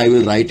 12,000 I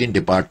will write in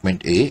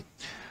Department A,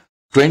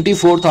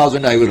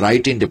 24,000 I will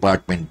write in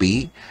Department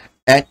B,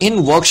 and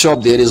in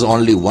workshop there is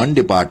only one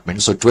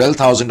department, so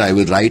 12,000 I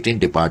will write in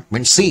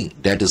Department C.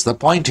 That is the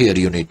point here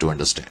you need to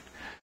understand.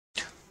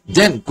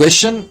 Then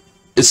question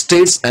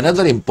states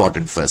another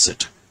important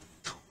facet.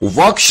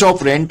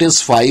 Workshop rent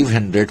is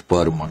 500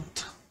 per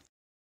month.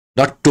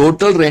 The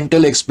total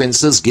rental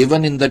expenses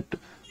given in the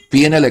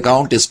P&L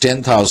account is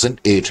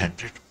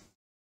 10,800.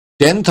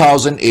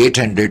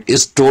 10,800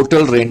 is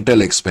total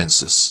rental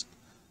expenses.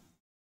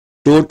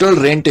 Total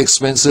rent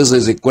expenses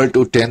is equal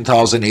to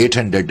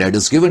 10,800 that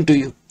is given to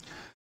you.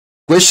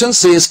 Question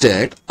says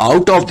that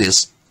out of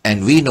this,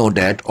 and we know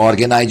that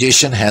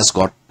organization has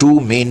got two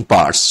main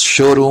parts,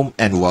 showroom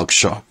and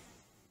workshop.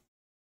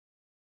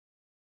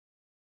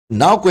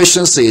 Now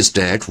question says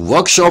that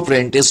workshop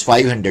rent is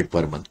 500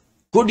 per month.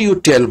 Could you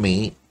tell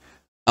me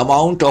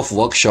amount of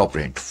workshop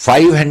rent?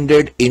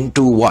 500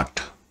 into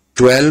what?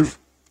 12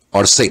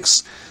 or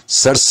 6?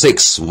 Sir,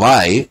 6.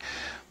 Why?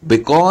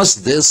 Because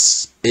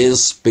this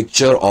is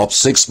picture of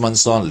 6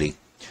 months only.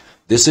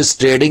 This is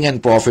trading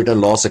and profit and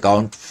loss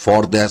account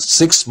for the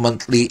 6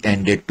 monthly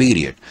ended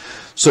period.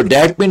 So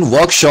that means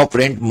workshop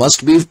rent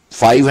must be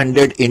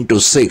 500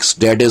 into 6.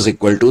 That is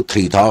equal to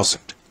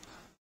 3,000.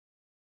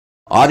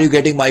 Are you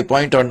getting my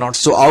point or not?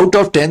 So out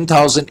of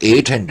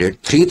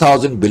 10,800,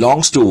 3,000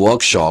 belongs to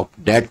workshop.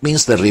 That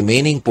means the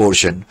remaining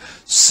portion,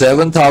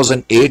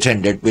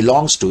 7,800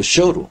 belongs to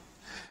showroom.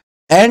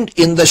 And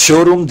in the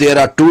showroom, there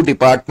are two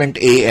department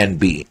A and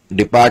B.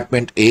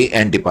 Department A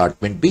and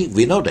Department B.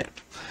 We know that.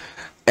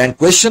 And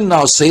question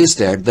now says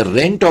that the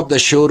rent of the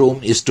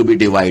showroom is to be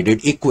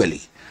divided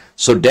equally.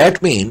 So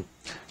that means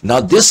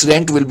now this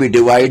rent will be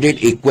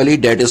divided equally.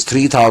 That is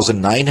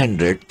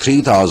 3,900,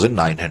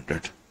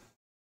 3,900.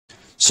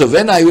 So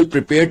when I will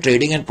prepare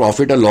trading and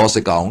profit or loss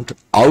account,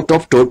 out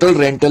of total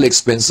rental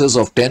expenses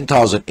of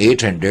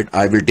 10,800,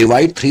 I will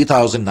divide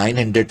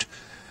 3,900.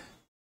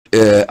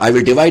 I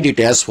will divide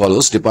it as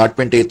follows.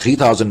 Department A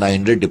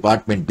 3,900,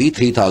 Department B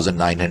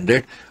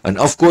 3,900, and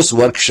of course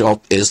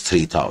workshop is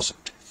 3,000.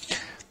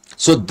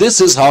 So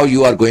this is how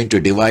you are going to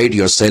divide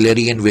your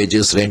salary and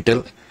wages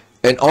rental,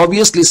 and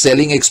obviously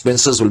selling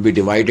expenses will be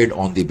divided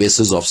on the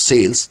basis of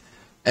sales.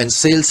 and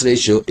sales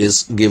ratio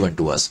is given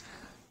to us.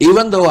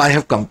 Even though I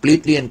have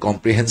completely and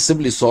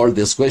comprehensively solved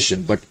this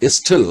question, but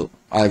still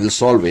I will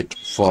solve it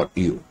for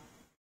you.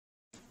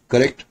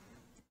 Correct?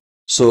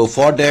 So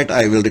for that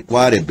I will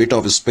require a bit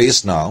of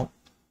space now.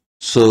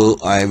 So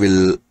I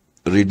will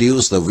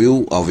reduce the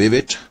view of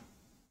Vivid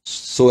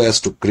so as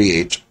to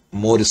create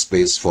more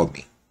space for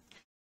me.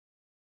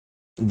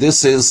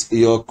 This is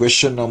your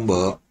question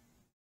number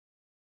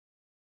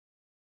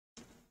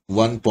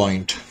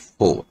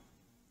 1.4,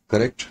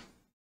 correct?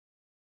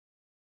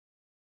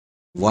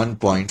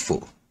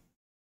 1.4.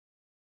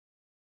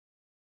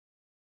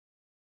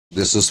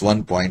 This is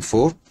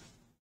 1.4.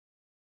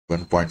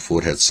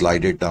 1.4 has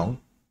slided down.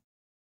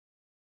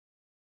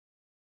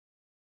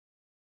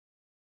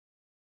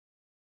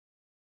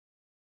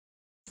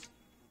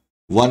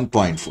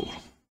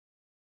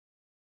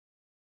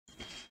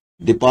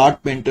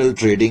 Departmental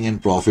trading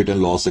and profit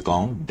and loss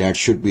account. That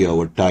should be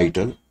our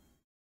title.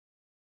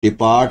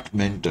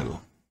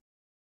 Departmental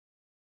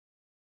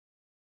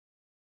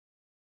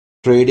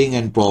trading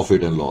and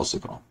profit and loss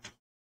account.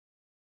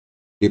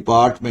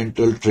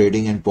 Departmental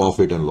trading and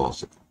profit and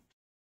loss account.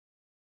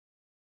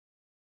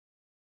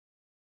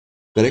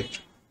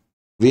 Correct?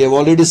 We have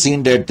already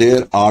seen that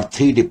there are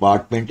three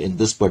departments in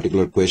this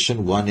particular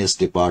question. One is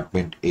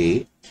Department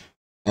A,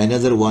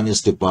 another one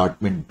is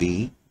Department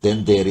B,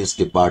 then there is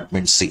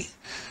Department C.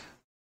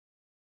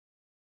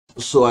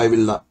 So I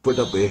will put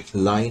up a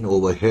line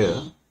over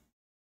here.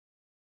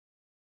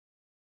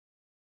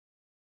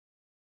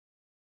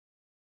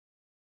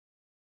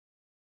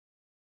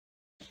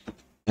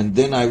 And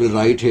then I will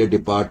write here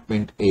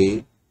Department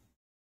A,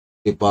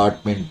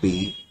 Department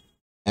B,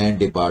 and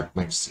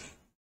Department C.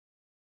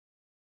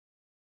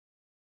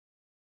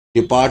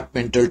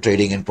 Departmental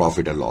trading and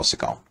profit and loss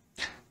account.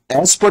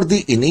 As per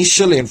the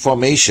initial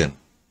information,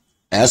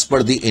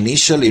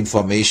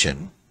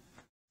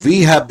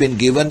 we have been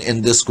given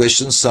in this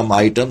question some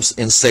items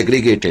in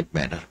segregated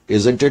manner,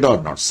 isn't it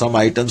or not? Some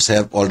items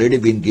have already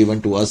been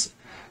given to us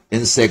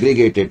in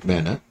segregated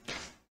manner.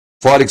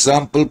 For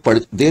example,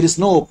 there is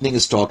no opening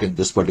stock in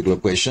this particular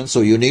question,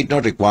 so you need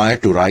not require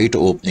to write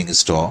opening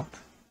stock.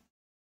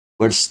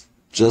 But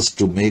just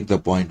to make the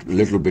point a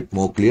little bit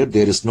more clear,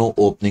 there is no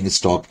opening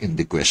stock in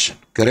the question,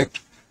 correct?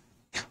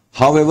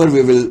 However,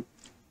 we will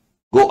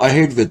go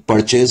ahead with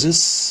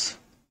purchases.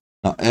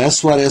 Now,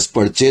 as far as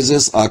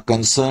purchases are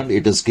concerned,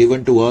 it is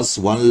given to us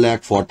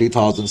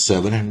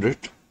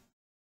 1,40,700.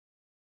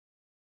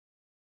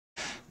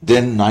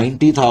 Then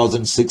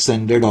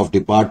 90,600 of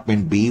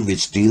Department B,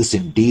 which deals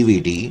in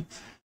DVD,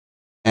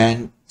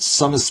 and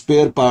some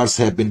spare parts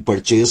have been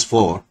purchased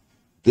for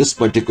this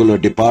particular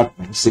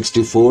department,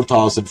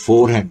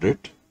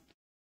 64,400.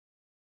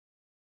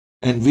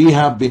 And we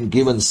have been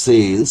given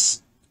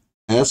sales.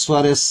 As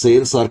far as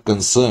sales are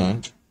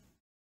concerned,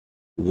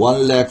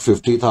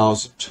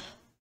 1,50,000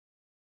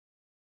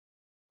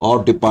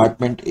 of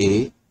Department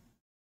A,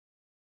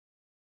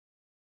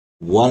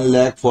 1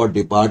 lakh for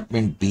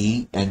Department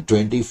B, and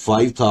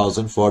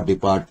 25,000 for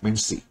Department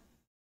C.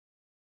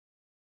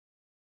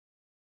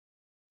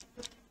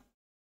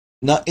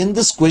 Now in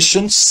this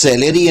question,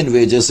 salary and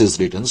wages is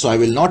written, so I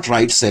will not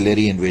write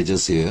salary and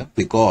wages here,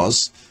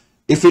 because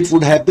if it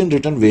would have been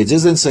written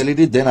wages and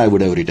salary, then I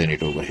would have written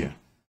it over here.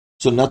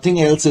 So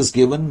nothing else is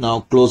given. Now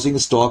closing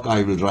stock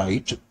I will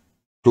write.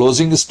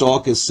 Closing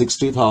stock is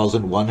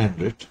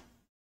 60,100.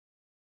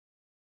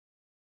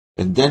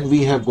 And then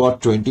we have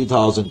got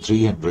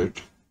 20,300.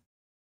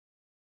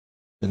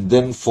 And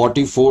then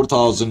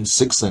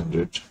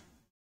 44,600.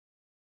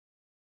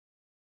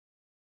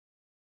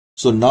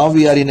 So now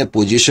we are in a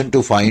position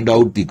to find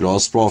out the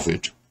gross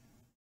profit.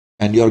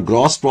 And your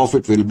gross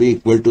profit will be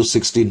equal to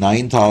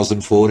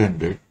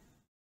 69,400.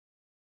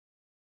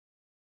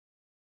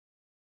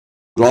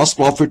 Gross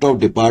profit of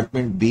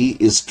Department B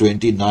is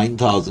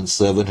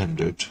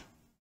 29,700.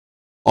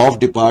 Of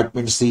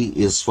Department C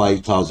is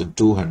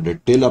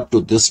 5,200. Till up to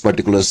this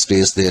particular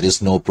stage, there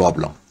is no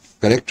problem.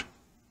 Correct?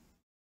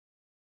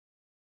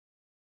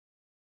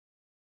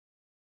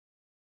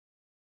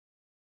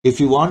 If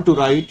you want to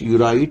write, you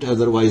write.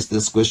 Otherwise,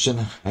 this question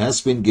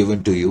has been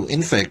given to you.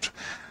 In fact,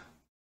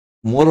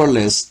 more or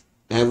less,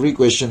 every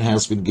question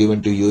has been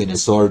given to you in a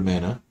solved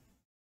manner.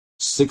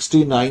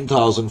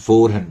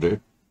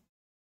 69,400,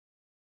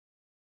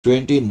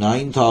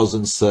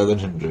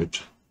 29,700.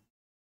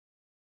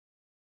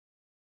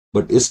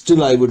 But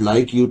still, I would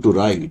like you to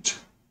write.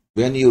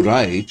 When you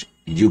write,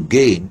 you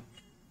gain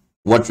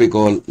what we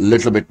call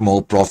little bit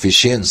more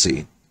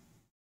proficiency.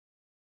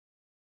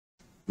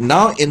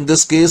 Now, in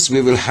this case,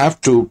 we will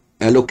have to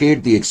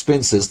allocate the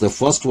expenses. The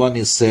first one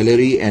is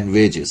salary and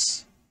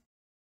wages.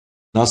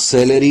 Now,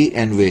 salary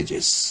and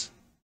wages.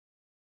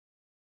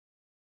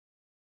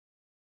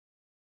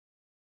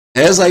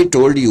 As I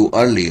told you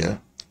earlier,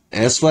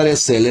 as far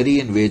as salary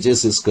and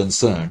wages is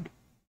concerned,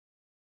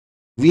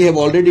 we have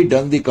already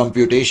done the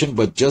computation,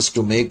 but just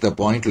to make the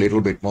point a little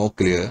bit more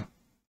clear,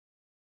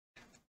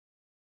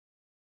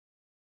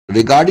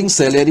 regarding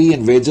salary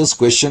and wages,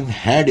 question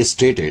had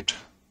stated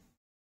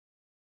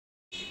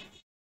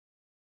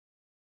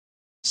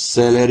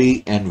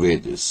salary and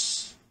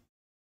wages.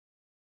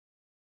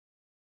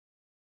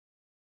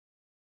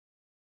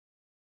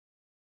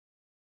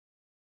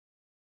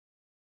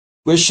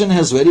 Question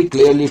has very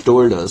clearly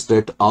told us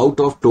that out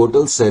of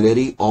total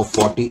salary of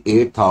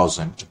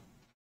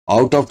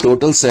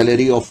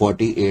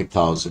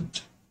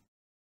 48,000,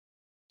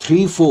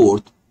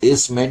 3/4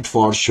 is meant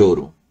for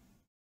showroom.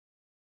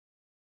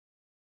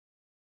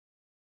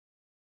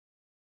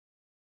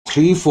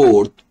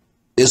 3/4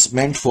 is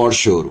meant for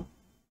showroom.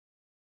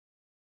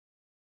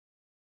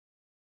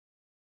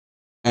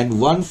 And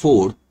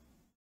 1/4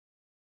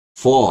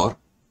 for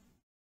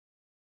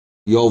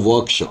your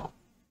workshop.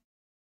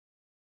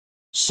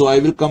 So I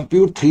will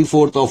compute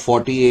 3/4 of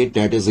 48,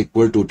 that is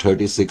equal to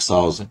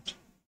 36,000,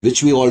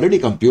 which we already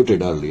computed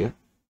earlier,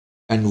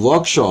 and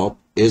workshop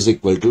is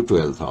equal to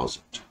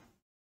 12,000.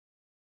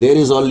 There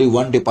is only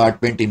one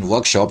department in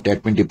workshop,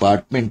 that means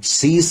department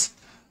C's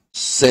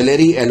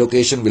salary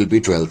allocation will be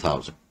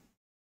 12,000.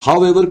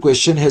 However,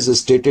 question has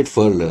stated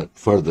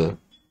further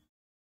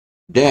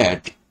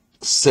that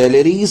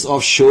salaries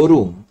of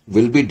showroom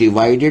will be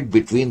divided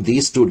between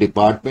these two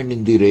departments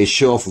in the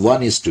ratio of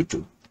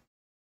 1:2.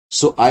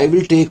 So I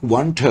will take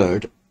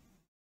 1/3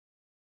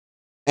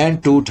 and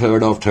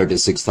 2/3 of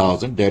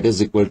 36,000, that is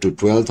equal to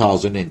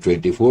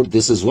 12,024.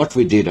 This is what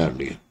we did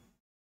earlier.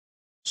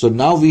 So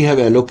now we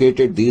have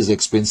allocated these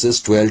expenses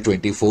 12,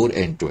 24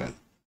 and 12.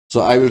 So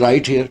I will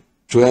write here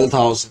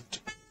 12,000.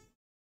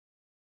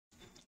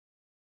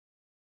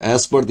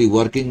 As per the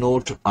working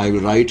note, I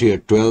will write here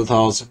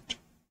 12,000,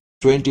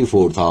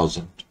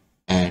 24,000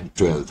 and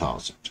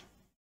 12,000.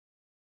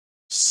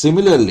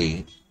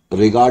 Similarly,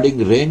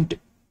 regarding rent,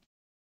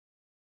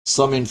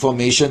 some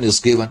information is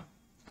given.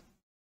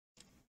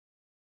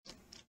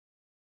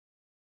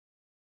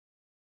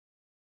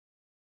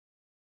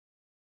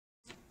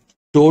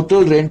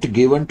 Total rent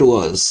given to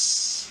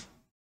us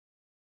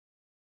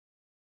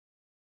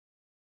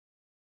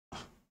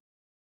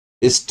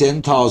is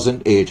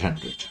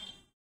 10,800.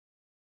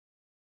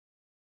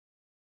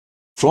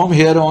 From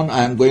here on,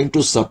 I am going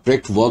to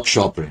subtract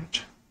workshop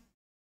rent.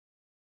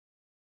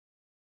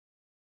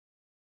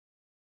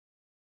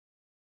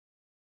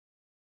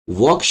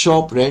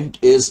 Workshop rent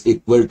is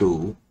equal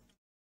to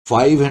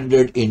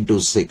 500 into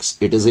 6.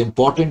 It is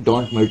important,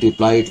 don't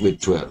multiply it with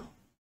 12.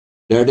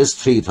 That is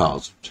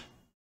 3,000.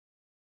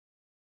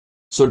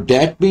 So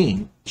that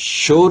means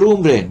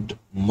showroom rent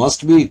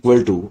must be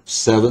equal to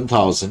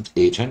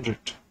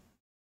 7,800.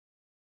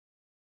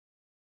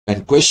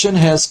 And question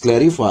has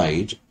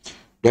clarified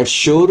that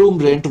showroom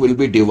rent will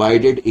be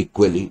divided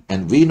equally,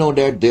 and we know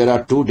that there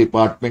are two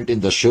departments in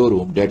the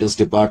showroom, that is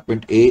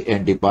Department A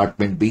and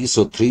Department B,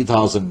 so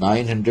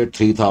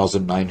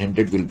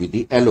 3,900 will be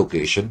the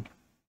allocation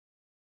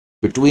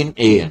between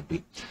A and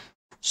B.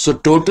 So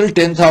total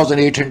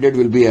 10,800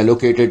 will be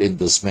allocated in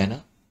this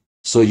manner.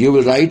 So you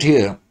will write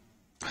here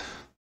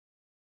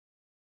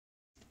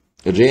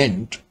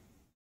rent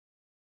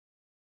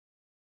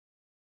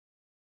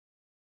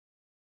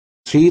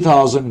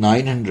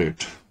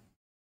 3,900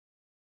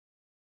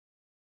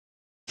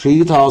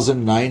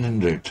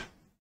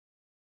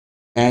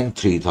 and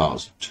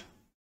 3,000.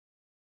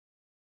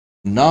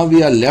 Now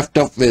we are left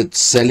up with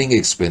selling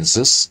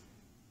expenses.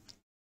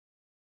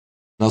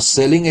 Now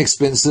selling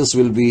expenses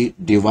will be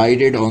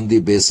divided on the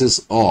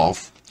basis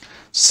of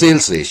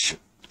sales ratio,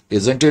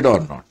 isn't it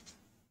or not?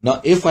 Now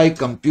if I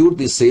compute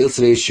the sales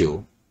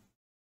ratio,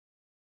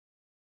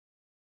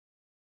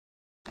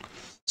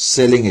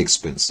 selling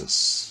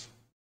expenses,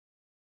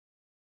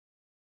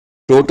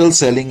 total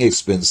selling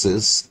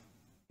expenses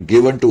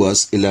given to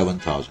us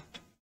 11,000.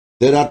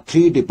 There are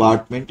three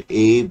departments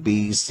A,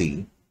 B,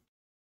 C,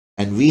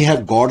 and we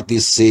have got the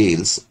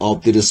sales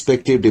of the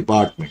respective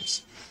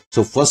departments.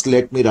 So first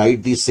let me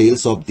write the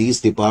sales of these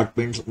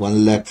departments,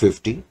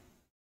 1,50,000,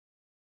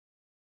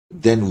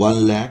 then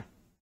 1,00,000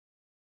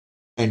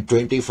 and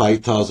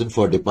 25,000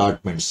 for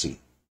department C.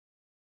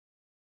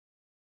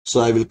 So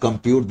I will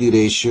compute the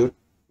ratio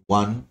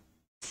 1,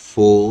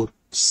 4,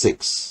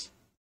 6.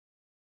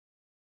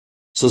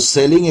 So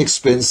selling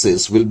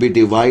expenses will be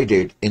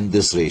divided in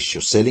this ratio.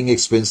 Selling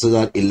expenses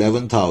are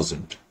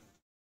 11,000.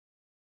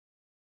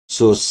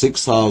 So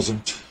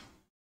 6,000,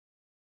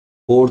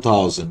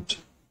 4,000,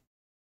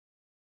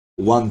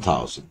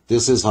 1,000.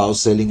 This is how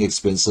selling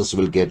expenses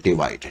will get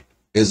divided.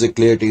 Is it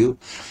clear to you?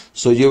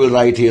 So you will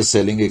write here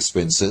selling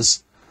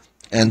expenses,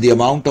 and the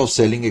amount of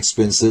selling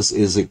expenses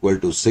is equal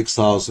to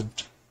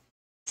 6,000,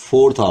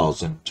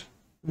 4,000,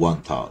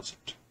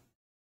 1,000.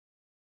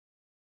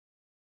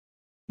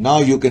 Now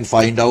you can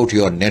find out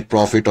your net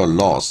profit or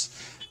loss.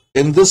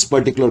 In this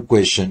particular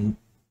question,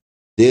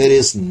 there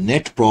is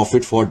net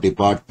profit for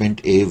Department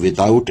A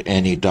without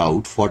any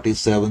doubt,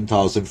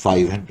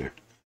 47,500.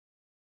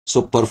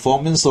 So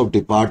performance of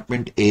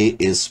Department A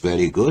is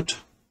very good.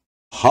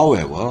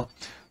 However,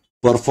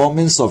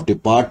 performance of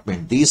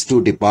department, these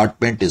two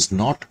departments is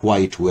not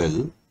quite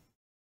well.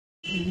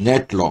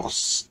 Net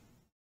loss,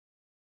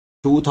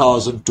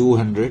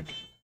 2,200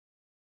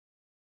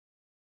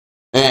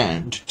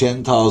 and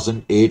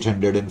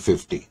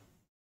 10,850.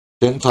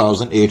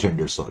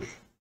 10,800, sorry.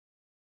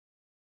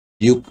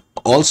 You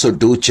also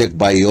do check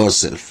by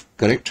yourself,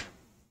 correct?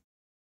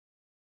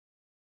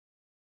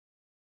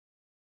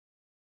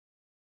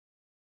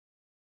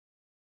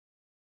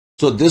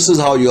 So this is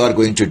how you are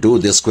going to do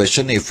this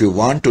question. If you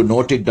want to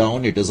note it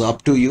down, it is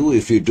up to you.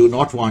 If you do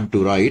not want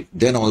to write,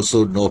 then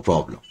also no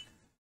problem.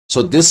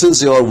 So this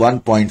is your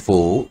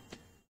 1.4.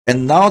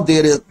 And now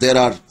there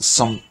are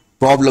some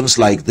problems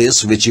like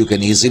this which you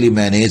can easily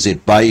manage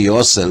it by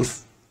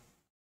yourself.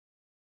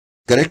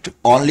 Correct?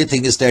 Only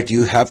thing is that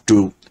you have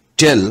to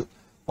tell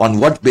on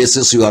what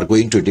basis you are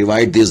going to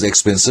divide these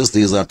expenses.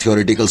 These are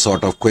theoretical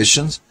sort of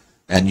questions.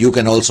 And you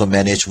can also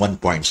manage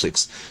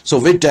 1.6. So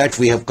with that,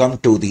 we have come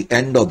to the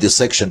end of the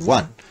section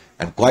 1.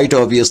 And quite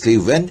obviously,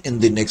 when in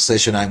the next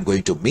session I'm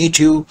going to meet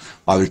you,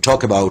 I will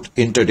talk about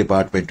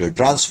interdepartmental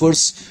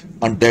transfers,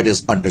 and that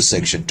is under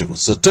section 2.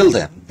 So till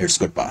then, it's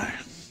goodbye.